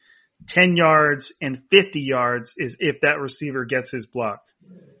between 10 yards and 50 yards is if that receiver gets his block.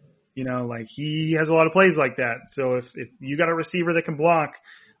 He has a lot of plays like that. So if you got a receiver that can block,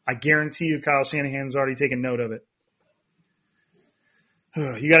 I guarantee you Kyle Shanahan's already taken note of it.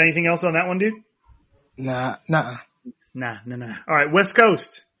 You got anything else on that one, dude? Nah. All right, West Coast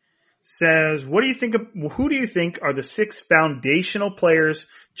says, who do you think are the 6 foundational players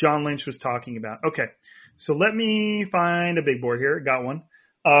John Lynch was talking about? Okay, so let me find a big board here. Got one.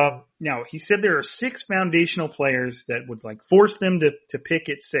 Now, he said there are 6 foundational players that would force them to pick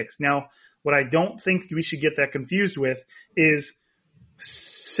at 6. Now, what I don't think we should get that confused with is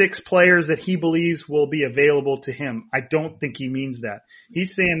 6 players that he believes will be available to him. I don't think he means that.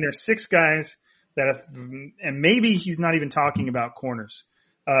 He's saying there's 6 guys that, and maybe he's not even talking about corners.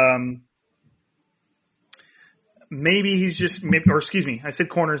 Maybe he's just, I said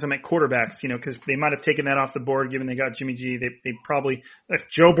corners, I meant quarterbacks, because they might have taken that off the board given they got Jimmy G. They probably, if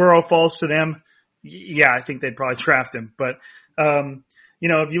Joe Burrow falls to them, I think they'd probably draft him. But,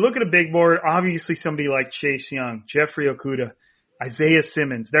 if you look at a big board, obviously somebody like Chase Young, Jeffrey Okudah, Isaiah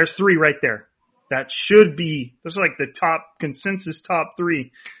Simmons, there's 3 right there. that should be, those are like the top consensus top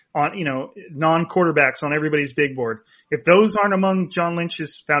 3 on, non-quarterbacks on everybody's big board. If those aren't among John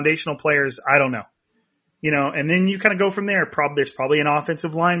Lynch's foundational players, I don't know. And then you kind of go from there. There's probably an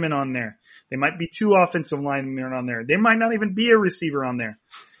offensive lineman on there. There might be 2 offensive linemen on there. There might not even be a receiver on there.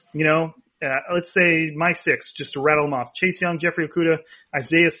 Let's say my 6, just to rattle them off. Chase Young, Jeffrey Okudah,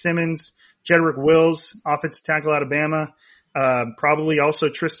 Isaiah Simmons, Jedrick Wills, offensive tackle Alabama. Probably also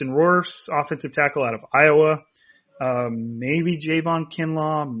Tristan Wirfs, offensive tackle out of Iowa. Maybe Javon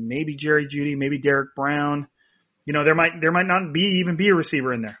Kinlaw, maybe Jerry Jeudy, maybe Derek Brown. There might not even be a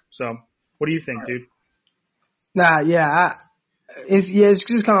receiver in there. So what do you think, dude? It's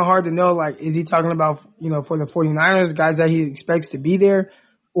just kind of hard to know. Like, is he talking about, for the 49ers, guys that he expects to be there,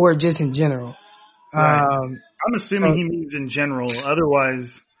 or just in general? Right. I'm assuming he means in general. Otherwise,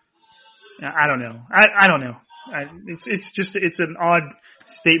 I don't know. I don't know. It's an odd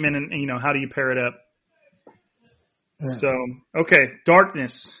statement, and how do you pair it up? Yeah. So, okay,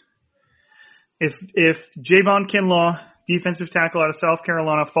 darkness. If Javon Kinlaw, defensive tackle out of South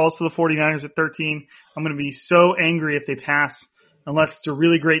Carolina, falls to the 49ers at 13, I'm going to be so angry if they pass, unless it's a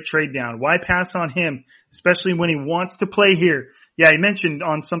really great trade down. Why pass on him, especially when he wants to play here? Yeah, he mentioned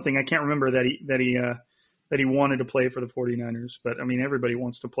on something, I can't remember, that he wanted to play for the 49ers, but I mean, everybody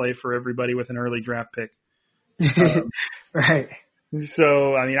wants to play for everybody with an early draft pick. Right.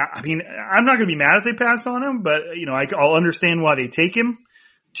 So, I mean, I'm not going to be mad if they pass on him, but I'll understand why they take him.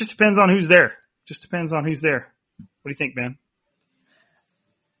 Just depends on who's there. What do you think, man?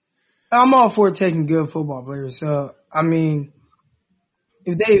 I'm all for taking good football players. So, I mean,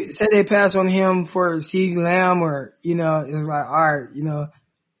 if they said they pass on him for CeeDee Lamb, or, it's like, all right,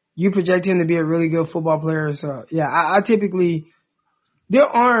 you project him to be a really good football player. So, yeah, I typically –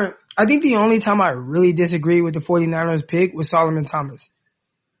 I think the only time I really disagree with the 49ers pick was Solomon Thomas.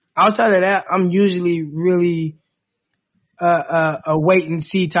 Outside of that, I'm usually really a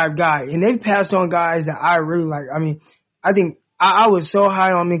wait-and-see type guy. And they've passed on guys that I really like. I mean, I think I was so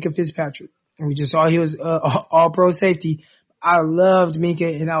high on Minkah Fitzpatrick. And we just saw he was all-pro safety. I loved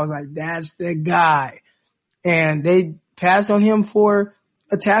Minkah, and I was like, that's the guy. And they passed on him for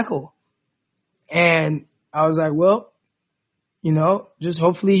a tackle. And I was like, well, just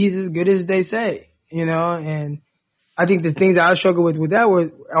hopefully he's as good as they say, and I think the things that I struggle with that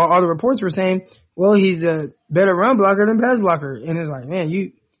were all the reports were saying, well, he's a better run blocker than pass blocker. And it's like, man,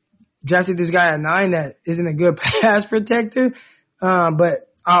 you drafted this guy at 9 that isn't a good pass protector. But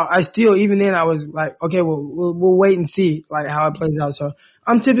I still, even then I was like, okay, well, we'll wait and see like how it plays out. So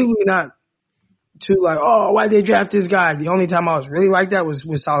I'm typically not too like, oh, why'd they draft this guy? The only time I was really like that was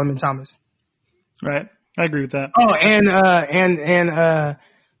with Solomon Thomas. Right. I agree with that. Oh,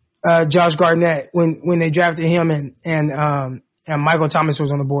 and Josh Garnett when they drafted him and Michael Thomas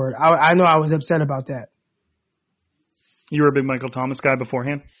was on the board. I know I was upset about that. You were a big Michael Thomas guy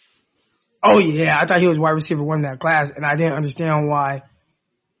beforehand? Oh yeah, I thought he was wide receiver 1 in that class, and I didn't understand why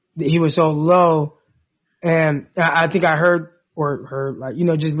he was so low. And I think I heard like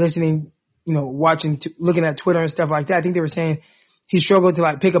just listening, watching, looking at Twitter and stuff like that. I think they were saying he struggled to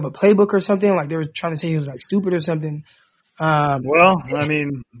like pick up a playbook or something. Like they were trying to say he was like stupid or something. Well, I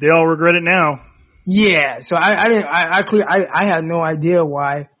mean, they all regret it now. Yeah. So I had no idea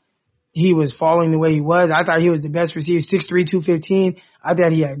why he was falling the way he was. I thought he was the best receiver, 6'3", 215. I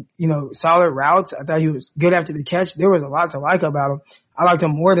thought he had, solid routes. I thought he was good after the catch. There was a lot to like about him. I liked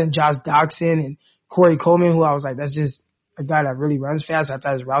him more than Josh Doxson and Corey Coleman, who I was like, that's just a guy that really runs fast. I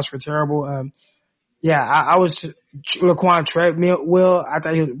thought his routes were terrible. I was Laquan Treadwell. I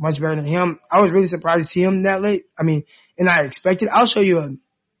thought he was much better than him. I was really surprised to see him that late. I mean, and I expected. I'll show you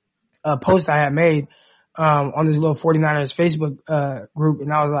a post I had made on this little 49ers Facebook group,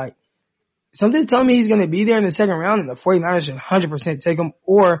 and I was like, something's telling me he's going to be there in the second round, and the 49ers should 100% take him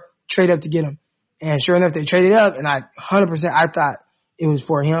or trade up to get him. And sure enough, they traded up, and I thought it was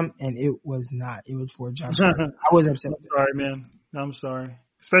for him, and it was not. It was for Josh. I was upset. I'm sorry, man. I'm sorry.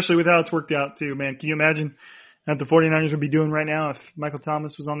 Especially with how it's worked out, too, man. Can you imagine what the 49ers would be doing right now if Michael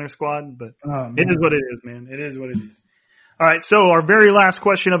Thomas was on their squad? But it is what it is, man. It is what it is. All right, so our very last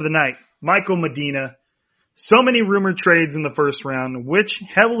question of the night. Michael Medina. So many rumored trades in the first round. Which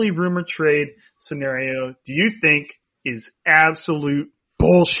heavily rumored trade scenario do you think is absolute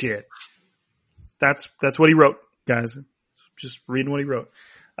bullshit? That's what he wrote, guys. Just reading what he wrote.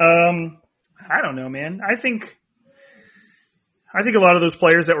 I don't know, man. I think a lot of those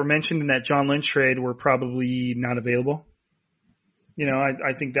players that were mentioned in that John Lynch trade were probably not available.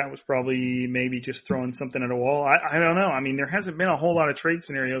 I think that was probably maybe just throwing something at a wall. I don't know. I mean, there hasn't been a whole lot of trade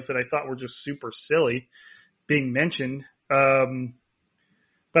scenarios that I thought were just super silly being mentioned.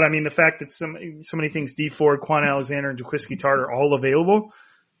 But I mean, the fact that so many things, D Ford, Quan Alexander, and Jaquiski Tartt are all available,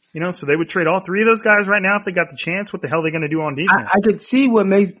 so they would trade all three of those guys right now if they got the chance. What the hell are they going to do on defense? I could see what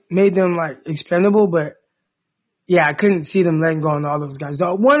made them like expendable, but yeah, I couldn't see them letting go on all those guys.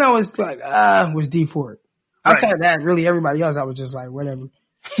 The one I was like, was D Ford. Outside of that, really everybody else, I was just like, whatever.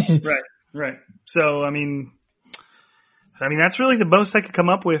 Right. So, I mean, that's really the most I could come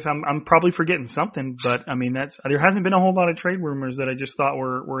up with. I'm probably forgetting something, but I mean, there hasn't been a whole lot of trade rumors that I just thought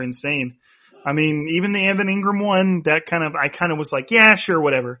were insane. I mean, even the Evan Ingram one, I kind of was like, yeah, sure,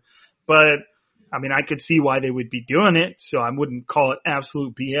 whatever. But I mean, I could see why they would be doing it, so I wouldn't call it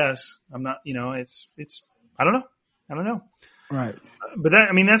absolute BS. I'm not, it's I don't know. Right. But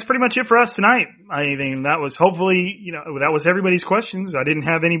that's pretty much it for us tonight. I think that was hopefully, that was everybody's questions. I didn't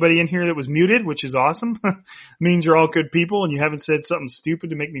have anybody in here that was muted, which is awesome. Means you're all good people and you haven't said something stupid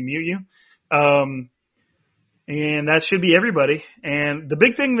to make me mute you. And that should be everybody. And the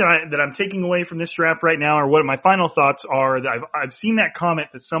big thing that I'm taking away from this draft right now, or what my final thoughts are, that I've seen that comment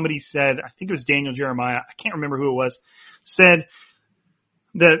that somebody said, I think it was Daniel Jeremiah, I can't remember who it was, said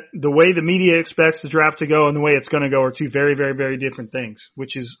that the way the media expects the draft to go and the way it's going to go are two very, very, very different things,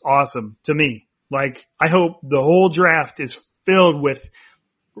 which is awesome to me. Like, I hope the whole draft is filled with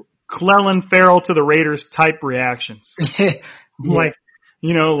Clelin Ferrell to the Raiders type reactions. Like,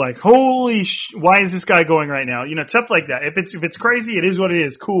 holy why is this guy going right now? Stuff like that. If it's crazy, it is what it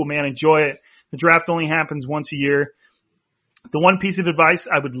is. Cool, man. Enjoy it. The draft only happens once a year. The one piece of advice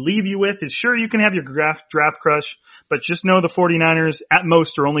I would leave you with is, sure, you can have your draft crush, but just know the 49ers at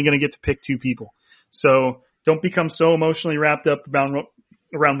most are only going to get to pick two people. So don't become so emotionally wrapped up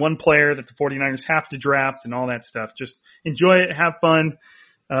around one player that the 49ers have to draft and all that stuff. Just enjoy it, have fun.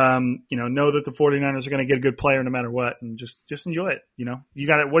 Know that the 49ers are going to get a good player no matter what, and just enjoy it. You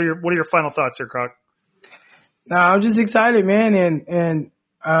got it. What are your final thoughts here, Croc? No, I'm just excited, man, and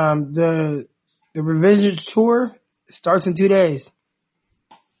the Revenge Tour starts in 2 days.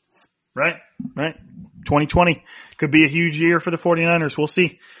 Right. 2020 could be a huge year for the 49ers. We'll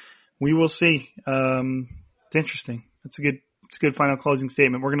see. We will see. It's interesting. It's a good final closing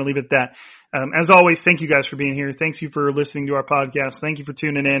statement. We're going to leave it at that. As always, thank you guys for being here. Thank you for listening to our podcast. Thank you for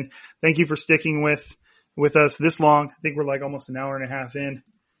tuning in. Thank you for sticking with us this long. I think we're like almost an hour and a half in.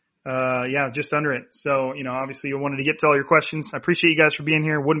 Just under it. So, obviously you wanted to get to all your questions. I appreciate you guys for being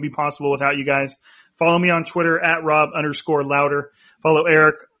here. It wouldn't be possible without you guys. Follow me on Twitter at Rob_Louder. Follow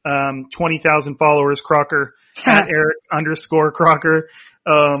Eric, 20,000 followers, Crocker, at Eric_Crocker.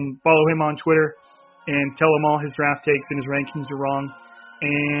 Follow him on Twitter and tell him all his draft takes and his rankings are wrong.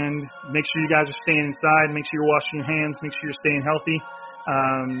 And make sure you guys are staying inside. Make sure you're washing your hands. Make sure you're staying healthy.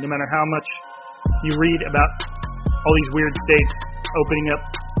 No matter how much you read about all these weird states opening up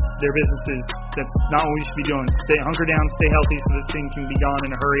their businesses, that's not what we should be doing. Hunker down, stay healthy so this thing can be gone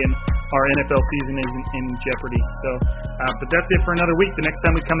in a hurry and our NFL season isn't in jeopardy. So, but that's it for another week. The next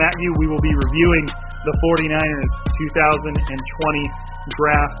time we come at you, we will be reviewing the 49ers 2020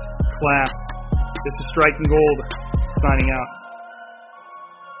 draft class. This is Striking Gold, signing out.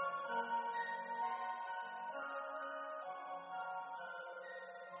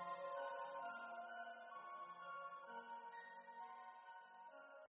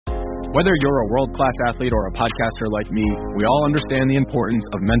 Whether you're a world-class athlete or a podcaster like me, we all understand the importance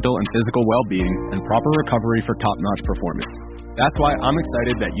of mental and physical well-being and proper recovery for top-notch performance. That's why I'm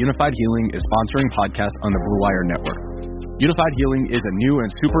excited that Unified Healing is sponsoring podcasts on the Blue Wire Network. Unified Healing is a new and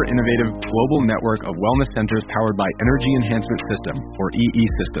super innovative global network of wellness centers powered by Energy Enhancement System, or EE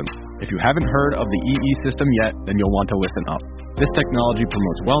System. If you haven't heard of the EE System yet, then you'll want to listen up. This technology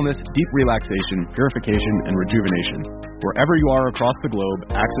promotes wellness, deep relaxation, purification, and rejuvenation. Wherever you are across the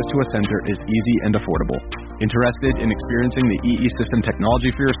globe, access to a center is easy and affordable. Interested in experiencing the EE System technology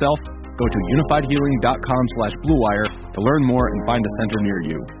for yourself? Go to unifiedhealing.com/bluewire to learn more and find a center near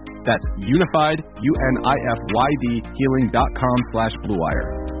you. That's unified, UNIFYD, healing.com/bluewire.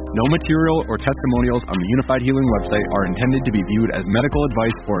 No material or testimonials on the Unified Healing website are intended to be viewed as medical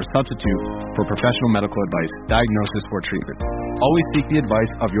advice or a substitute for professional medical advice, diagnosis, or treatment. Always seek the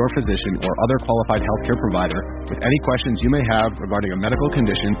advice of your physician or other qualified healthcare provider with any questions you may have regarding a medical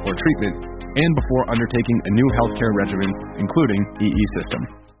condition or treatment and before undertaking a new healthcare regimen, including EE System.